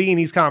name's going to be in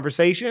these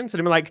conversations.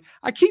 And I'm like,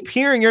 I keep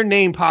hearing your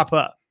name pop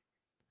up.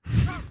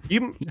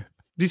 Do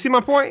you see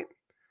my point?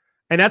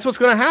 And that's what's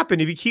going to happen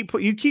if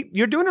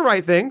you're doing the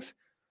right things.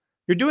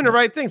 You're doing the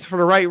right things for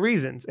the right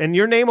reasons, and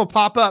your name will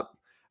pop up,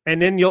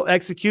 and then you'll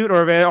execute,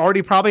 or if it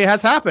already probably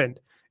has happened,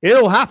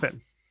 it'll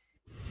happen.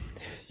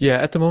 Yeah,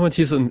 at the moment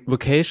he's on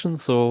vacation,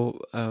 so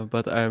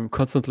but I'm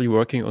constantly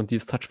working on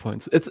these touch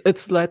points.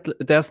 It's like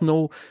there's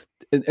no,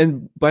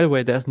 and by the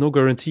way, there's no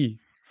guarantee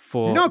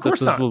for No, of course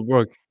that this not. will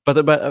work.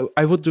 But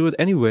I would do it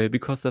anyway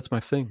because that's my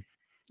thing.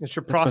 It's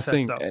your That's my process,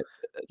 thing. though.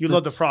 You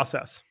love the That's-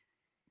 process.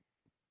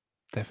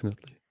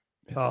 Definitely.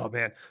 Yes. Oh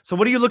man. So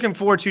what are you looking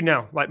forward to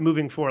now? Like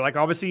moving forward, like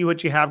obviously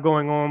what you have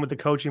going on with the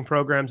coaching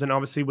programs, and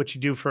obviously what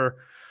you do for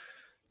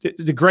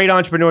the great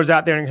entrepreneurs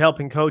out there and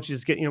helping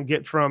coaches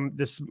getting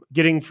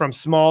from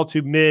small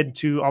to mid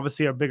to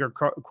obviously a bigger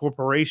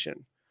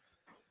corporation.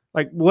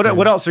 Like what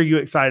else are you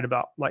excited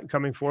about? Like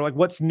coming forward, like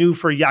what's new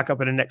for Yakup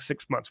in the next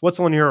 6 months? What's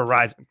on your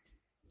horizon?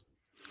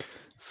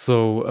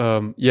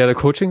 So the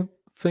coaching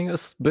thing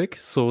is big.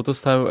 So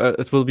this time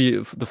it will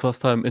be the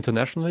first time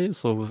internationally.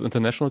 So with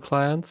international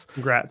clients,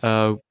 Congrats.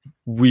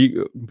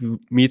 we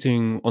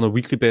meeting on a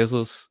weekly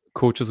basis,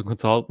 coaches and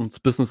consultants,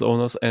 business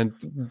owners, and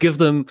give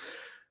them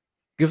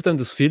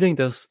this feeling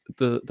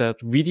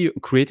that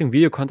creating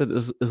video content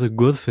is a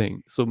good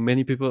thing. So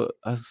many people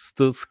are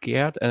still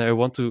scared, and I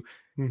want to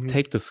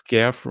take the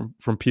scare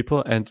from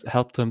people and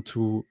help them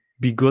to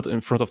be good in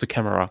front of the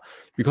camera.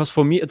 Because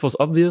for me, it was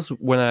obvious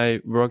when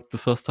I worked the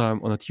first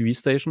time on a TV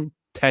station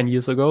 10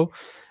 years ago,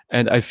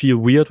 and I feel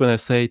weird when I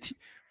say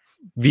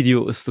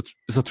video is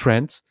a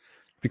trend,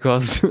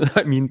 because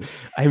I mean,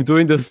 I'm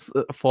doing this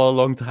for a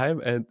long time,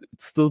 and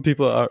still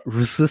people are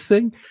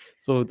resisting.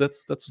 So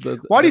that's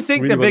why do you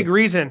think the big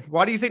reason?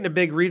 Why do you think the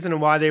big reason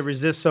and why they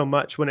resist so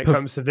much when it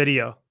comes to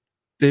video?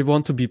 They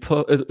want to be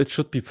it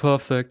should be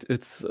perfect.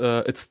 It's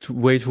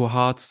way too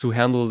hard to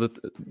handle the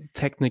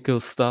technical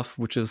stuff,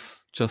 which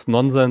is just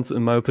nonsense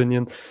in my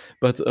opinion.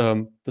 But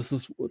this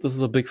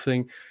is a big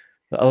thing.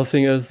 The other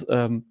thing is,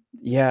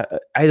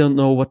 I don't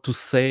know what to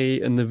say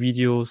in the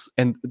videos,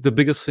 and the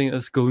biggest thing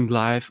is going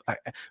live.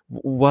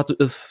 What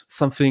if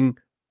something?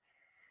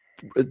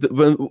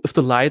 If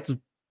the light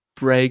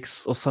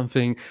breaks or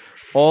something?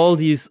 All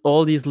these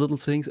little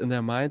things in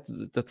their mind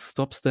that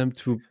stops them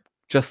to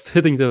just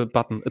hitting the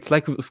button. It's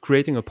like with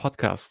creating a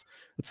podcast.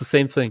 It's the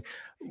same thing.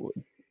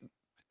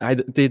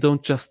 They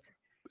don't just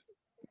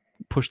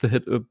push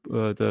the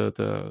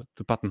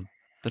button.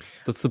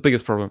 That's the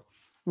biggest problem.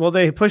 Well,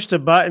 they push the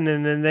button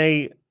and then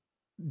they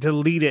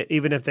delete it,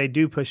 even if they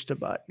do push the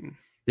button.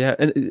 Yeah,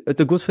 and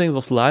the good thing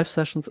with live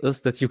sessions is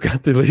that you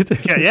can't delete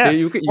it. Yeah.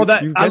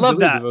 I love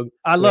that.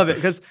 I love it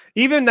because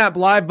even that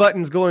live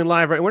button's going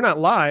live. Right, we're not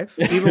live,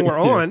 even we're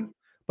on.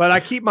 But I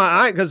keep my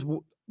eye because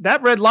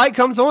that red light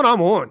comes on.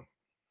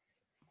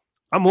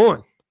 I'm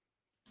on.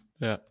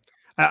 Yeah.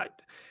 I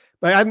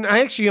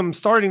actually am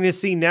starting to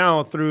see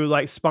now through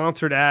like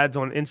sponsored ads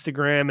on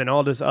Instagram and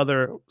all this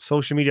other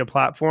social media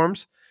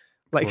platforms,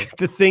 like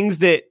the things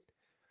that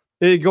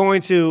they're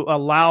going to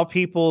allow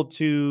people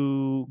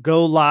to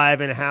go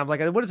live and have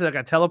like what is it, like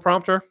a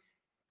teleprompter,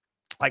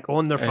 like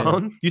on their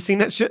phone. You seen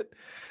that shit?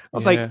 I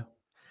was like,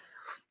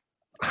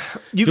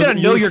 you gotta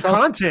know your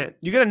content.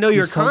 You gotta know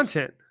your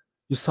content.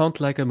 You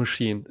sound like a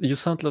machine. You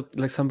sound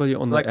like somebody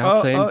on the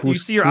airplane. You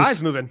see your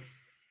eyes moving.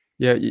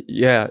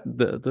 Yeah.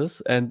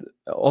 This, and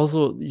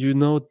also,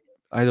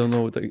 I don't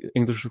know the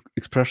English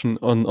expression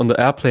on the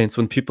airplanes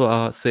when people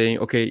are saying,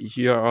 okay,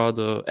 here are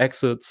the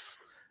exits,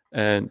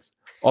 and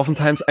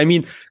oftentimes, I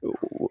mean,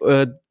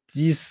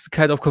 these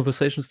kind of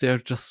conversations, they are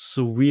just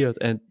so weird,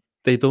 and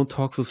they don't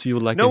talk with you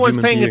like no one's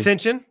paying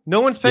attention. No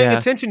one's paying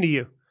attention to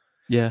you.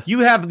 Yeah, you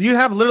have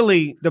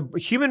literally the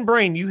human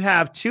brain. You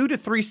have 2 to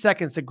 3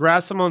 seconds to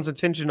grab someone's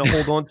attention to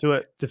hold on to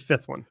it. The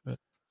fifth one.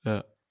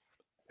 Yeah.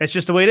 It's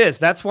just the way it is.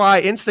 That's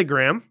why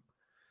Instagram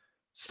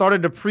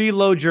started to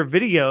preload your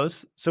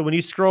videos. So when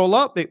you scroll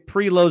up, it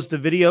preloads the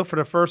video for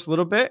the first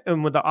little bit,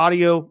 and with the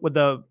audio, with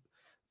the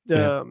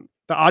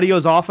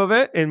audio's off of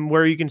it, and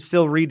where you can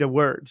still read the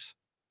words.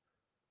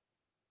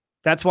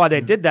 That's why they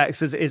did that. It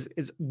says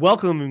is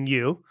welcoming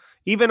you,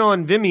 even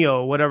on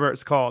Vimeo, whatever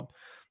it's called.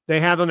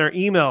 They have on their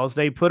emails.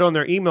 They put on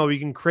their email where you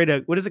can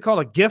create what is it called?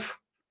 A GIF?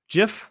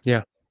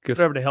 Yeah, GIF.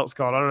 Whatever the hell it's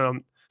called. I don't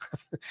know.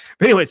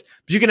 But anyways,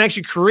 you can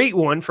actually create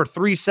one for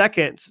 3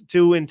 seconds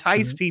to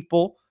entice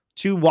people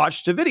to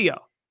watch the video.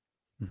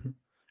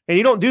 And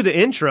you don't do the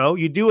intro.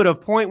 You do it at a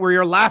point where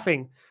you're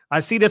laughing.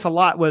 I see this a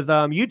lot with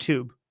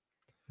YouTube.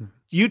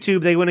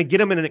 YouTube, they want to get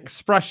them in an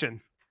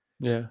expression.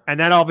 Yeah. And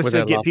that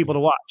obviously get people to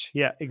watch.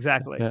 Yeah,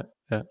 exactly. Yeah.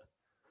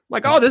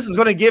 Like, this is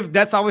going to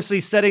that's obviously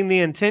setting the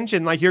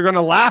intention. Like, you're going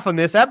to laugh on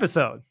this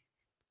episode.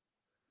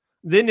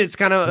 Then it's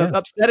kind of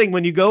upsetting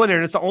when you go in there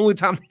and it's the only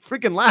time they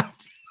freaking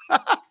laughed.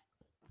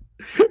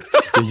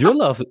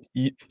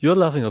 You're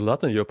laughing a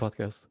lot on your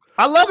podcast.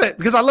 I love it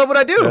because I love what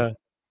I do.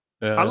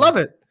 Yeah. I love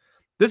it.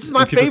 This is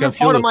my favorite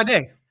part of my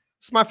day.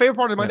 It's my favorite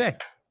part of my day.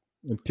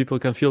 And people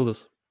can feel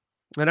this.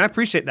 And I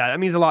appreciate that. That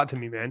means a lot to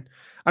me, man.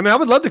 I mean, I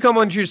would love to come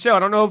on to your show. I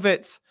don't know if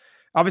it's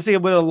obviously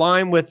it would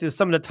align with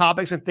some of the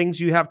topics and things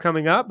you have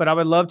coming up, but I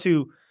would love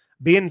to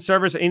be in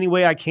service any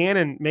way I can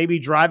and maybe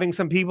driving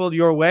some people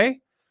your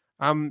way.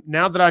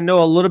 Now that I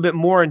know a little bit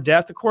more in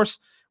depth, of course,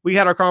 we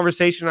had our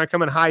conversation. I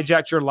come and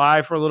hijacked your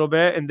live for a little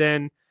bit. And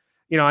then,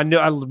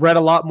 I read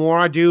a lot more.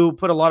 I do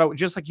put a lot of,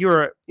 just like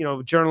you're,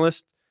 a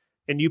journalist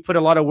and you put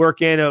a lot of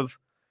work in of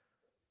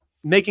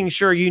making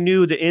sure you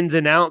knew the ins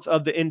and outs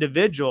of the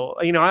individual.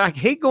 I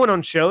hate going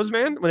on shows,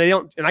 man, when they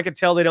don't, and I could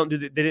tell they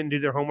didn't do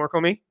their homework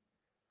on me.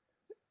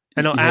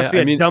 And they'll ask me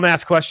a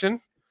dumbass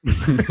question.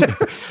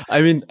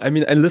 I mean,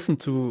 I listened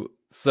to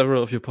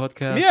several of your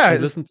podcasts. Yeah,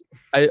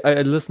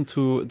 I listened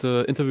to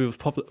the interview with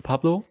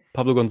Pablo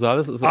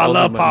Gonzalez. I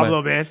love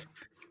Pablo, man.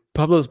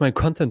 Pablo is my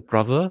content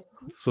brother,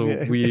 so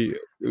we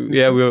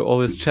were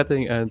always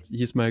chatting, and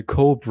he's my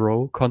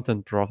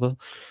content brother.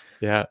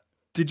 Yeah.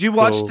 Did you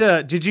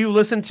did you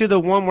listen to the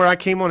one where I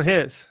came on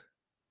his?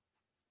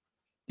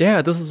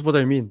 Yeah, this is what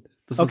I mean.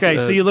 So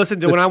you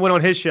listened to when I went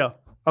on his show.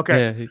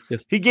 Okay. Yeah,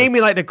 he gave me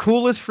like the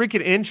coolest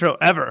freaking intro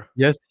ever.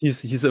 Yes,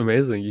 he's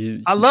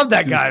amazing. I love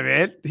that guy,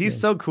 man. He's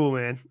so cool,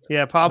 man.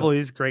 Yeah, Pablo,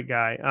 he's a great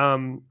guy.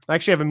 I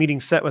actually have a meeting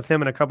set with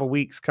him in a couple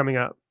weeks coming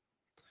up.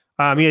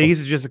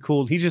 He's just a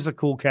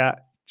cool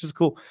cat. Just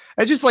cool.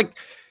 It's just like,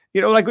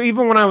 like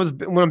even when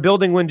I'm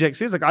building WinJX,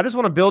 he's like, I just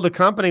want to build a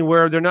company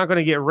where they're not going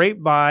to get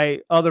raped by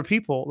other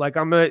people. Like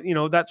I'm going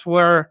to, that's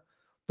where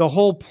the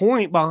whole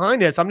point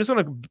behind this. I'm just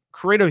going to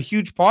create a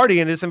huge party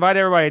and just invite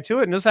everybody to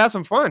it and just have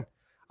some fun.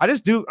 I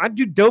do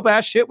dope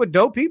ass shit with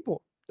dope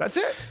people. That's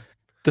it.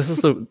 This is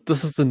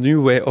the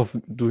new way of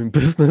doing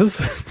business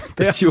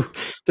that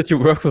you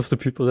work with the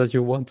people that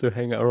you want to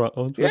hang around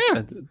with. Yeah.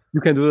 And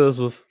you can do this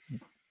with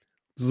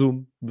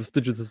Zoom, with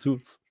digital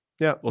tools.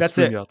 Yeah, that's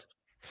it.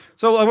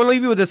 So I want to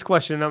leave you with this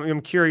question.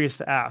 I'm curious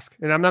to ask,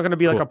 and I'm not going to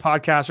be like a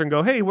podcaster and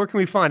go, hey, where can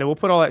we find it? We'll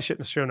put all that shit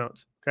in the show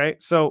notes. Okay.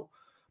 So,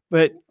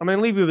 but I'm going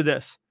to leave you with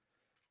this.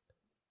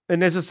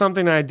 And this is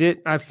something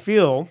I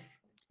feel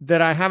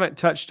that I haven't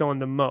touched on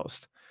the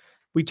most.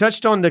 We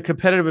touched on the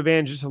competitive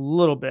advantage just a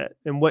little bit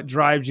and what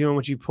drives you and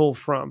what you pull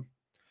from.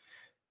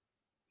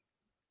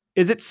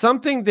 Is it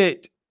something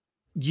that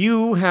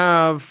you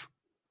have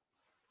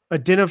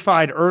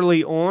identified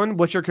early on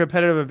what your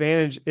competitive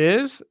advantage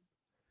is?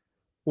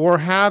 Or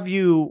has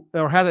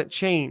it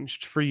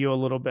changed for you a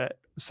little bit?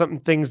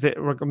 Things that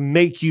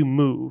make you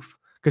move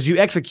because you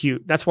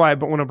execute. That's why I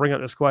want to bring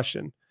up this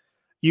question.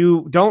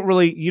 You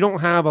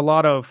don't have a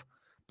lot of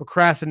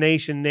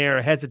procrastination there,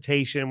 or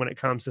hesitation when it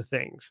comes to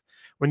things.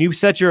 When you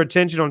set your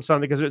attention on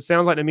something, because it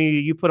sounds like to me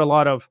you put a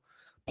lot of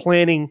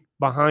planning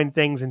behind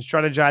things and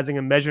strategizing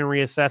and measuring,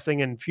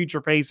 reassessing and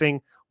future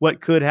pacing, what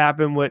could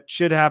happen, what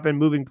should happen,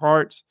 moving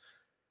parts.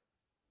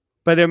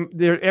 But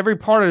they're every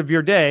part of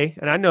your day,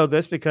 and I know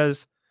this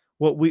because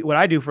what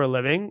I do for a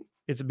living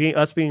is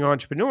being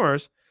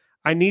entrepreneurs.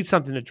 I need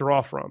something to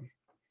draw from.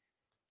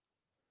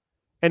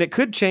 And it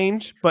could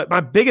change, but my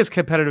biggest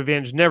competitive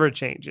advantage never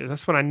changes.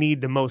 That's when I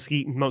need the most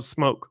heat and most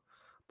smoke.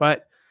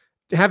 But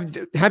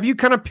have you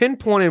kind of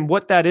pinpointed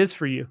what that is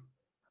for you?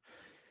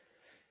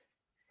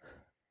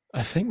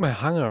 I think my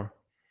hunger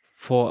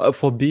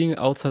for being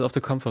outside of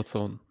the comfort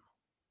zone.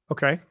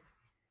 Okay.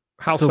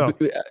 How so?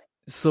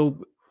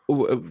 So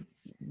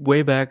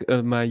way back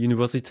in my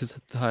university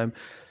time,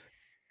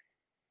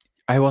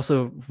 I was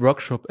a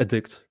workshop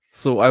addict.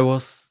 So I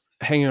was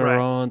hanging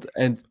around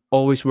and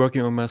always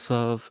working on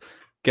myself,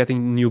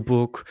 getting new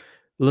book,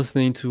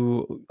 listening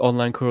to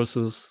online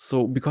courses.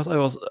 So because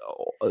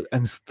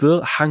I'm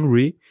still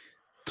hungry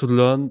to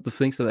learn the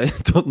things that I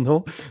don't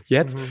know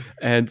yet,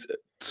 and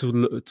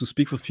to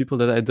speak with people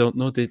that I don't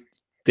know, that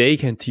they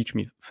can teach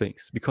me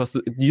things. Because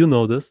the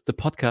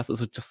podcast is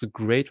just a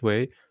great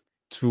way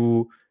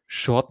to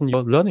shorten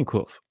your learning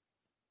curve.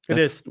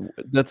 That's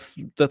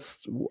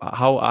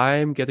how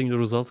I'm getting the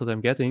results that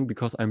I'm getting,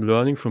 because I'm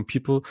learning from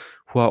people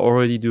who are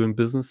already doing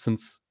business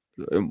since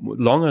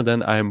longer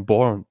than I'm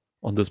born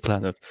on this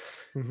planet.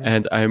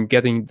 And I'm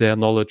getting their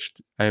knowledge.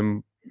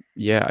 I'm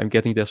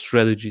getting their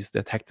strategies,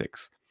 their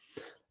tactics.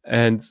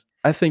 And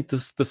I think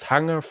this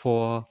hunger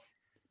for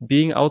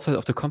being outside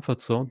of the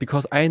comfort zone,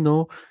 because I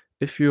know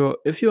if you're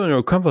in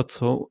your comfort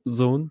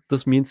zone,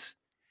 this means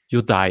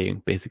you're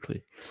dying,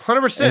 basically.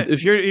 100%.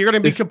 If you're going to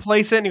be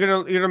complacent,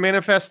 you're going to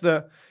manifest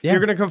you're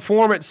going to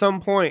conform at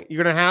some point.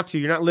 You're going to have to.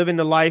 You're not living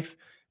the life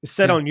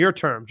set on your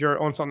terms.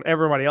 You're on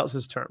everybody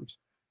else's terms.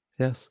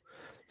 Yes.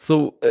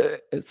 So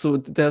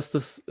there's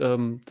this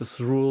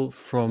rule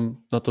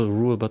not a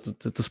rule, but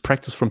this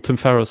practice from Tim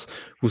Ferriss,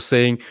 who's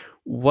saying,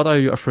 what are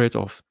you afraid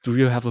of? Do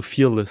you have a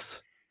fear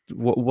list?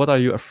 What are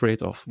you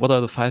afraid of? What are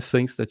the 5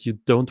 things that you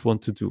don't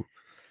want to do?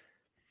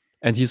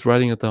 And he's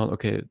writing it down.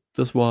 Okay,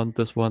 this one.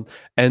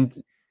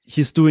 And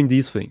he's doing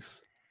these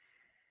things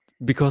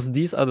because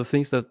these are the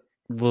things that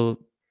will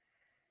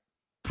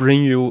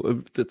bring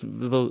you, that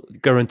will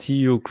guarantee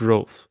you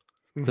growth.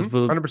 That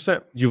will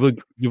 100%.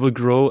 You will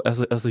grow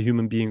as a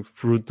human being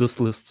through this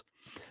list.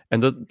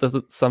 And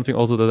that's something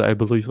also that I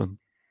believe in.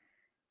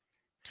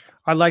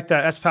 I like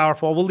that. That's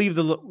powerful. We'll leave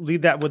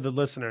that with the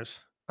listeners.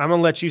 I'm going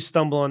to let you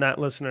stumble on that,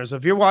 listeners.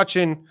 If you're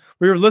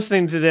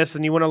listening to this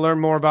and you want to learn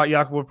more about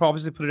Yakup, we'll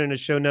probably put it in the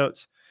show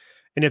notes.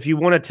 And if you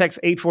want to text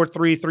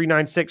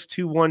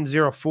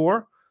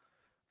 843-396-2104,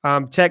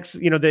 text,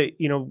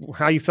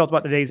 how you felt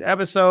about today's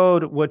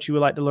episode, what you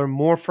would like to learn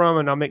more from,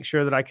 and I'll make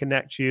sure that I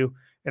connect you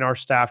and our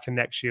staff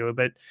connects you.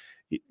 But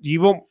you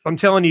won't, I'm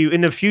telling you,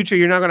 in the future,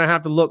 you're not going to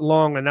have to look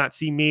long and not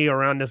see me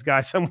around this guy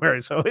somewhere.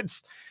 So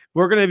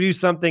we're going to do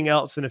something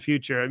else in the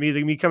future. I mean,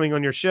 either me coming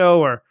on your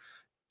show or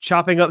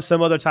chopping up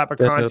some other type of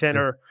content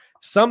or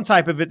some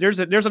type of it. There's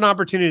an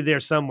opportunity there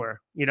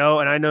somewhere, and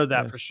I know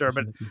that for sure.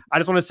 But I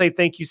just want to say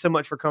thank you so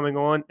much for coming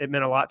on. It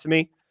meant a lot to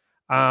me.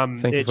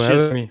 Thank you for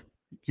having me.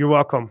 You're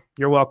welcome.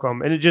 You're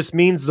welcome. And it just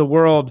means the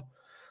world,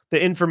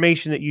 the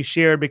information that you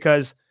shared,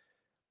 because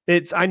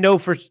I know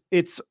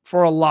it's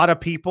for a lot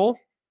of people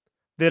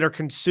that are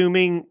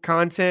consuming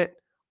content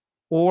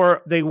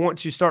or they want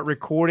to start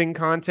recording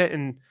content,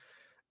 and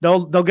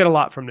they'll get a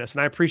lot from this.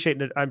 And I appreciate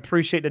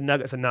the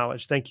nuggets of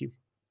knowledge. Thank you.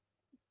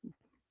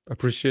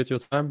 Appreciate your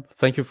time.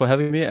 Thank you for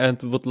having me, and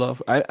would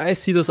love. I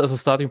see this as a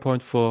starting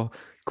point for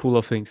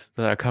cooler things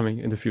that are coming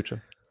in the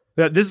future.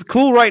 This is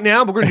cool right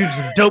now, but we're going to do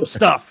some dope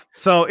stuff.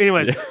 So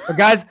anyways,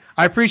 guys,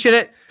 I appreciate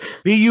it.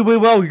 Be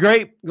well,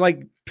 great.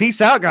 Like,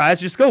 peace out,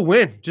 guys. Just go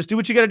win. Just do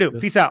what you got to do.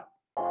 Peace out.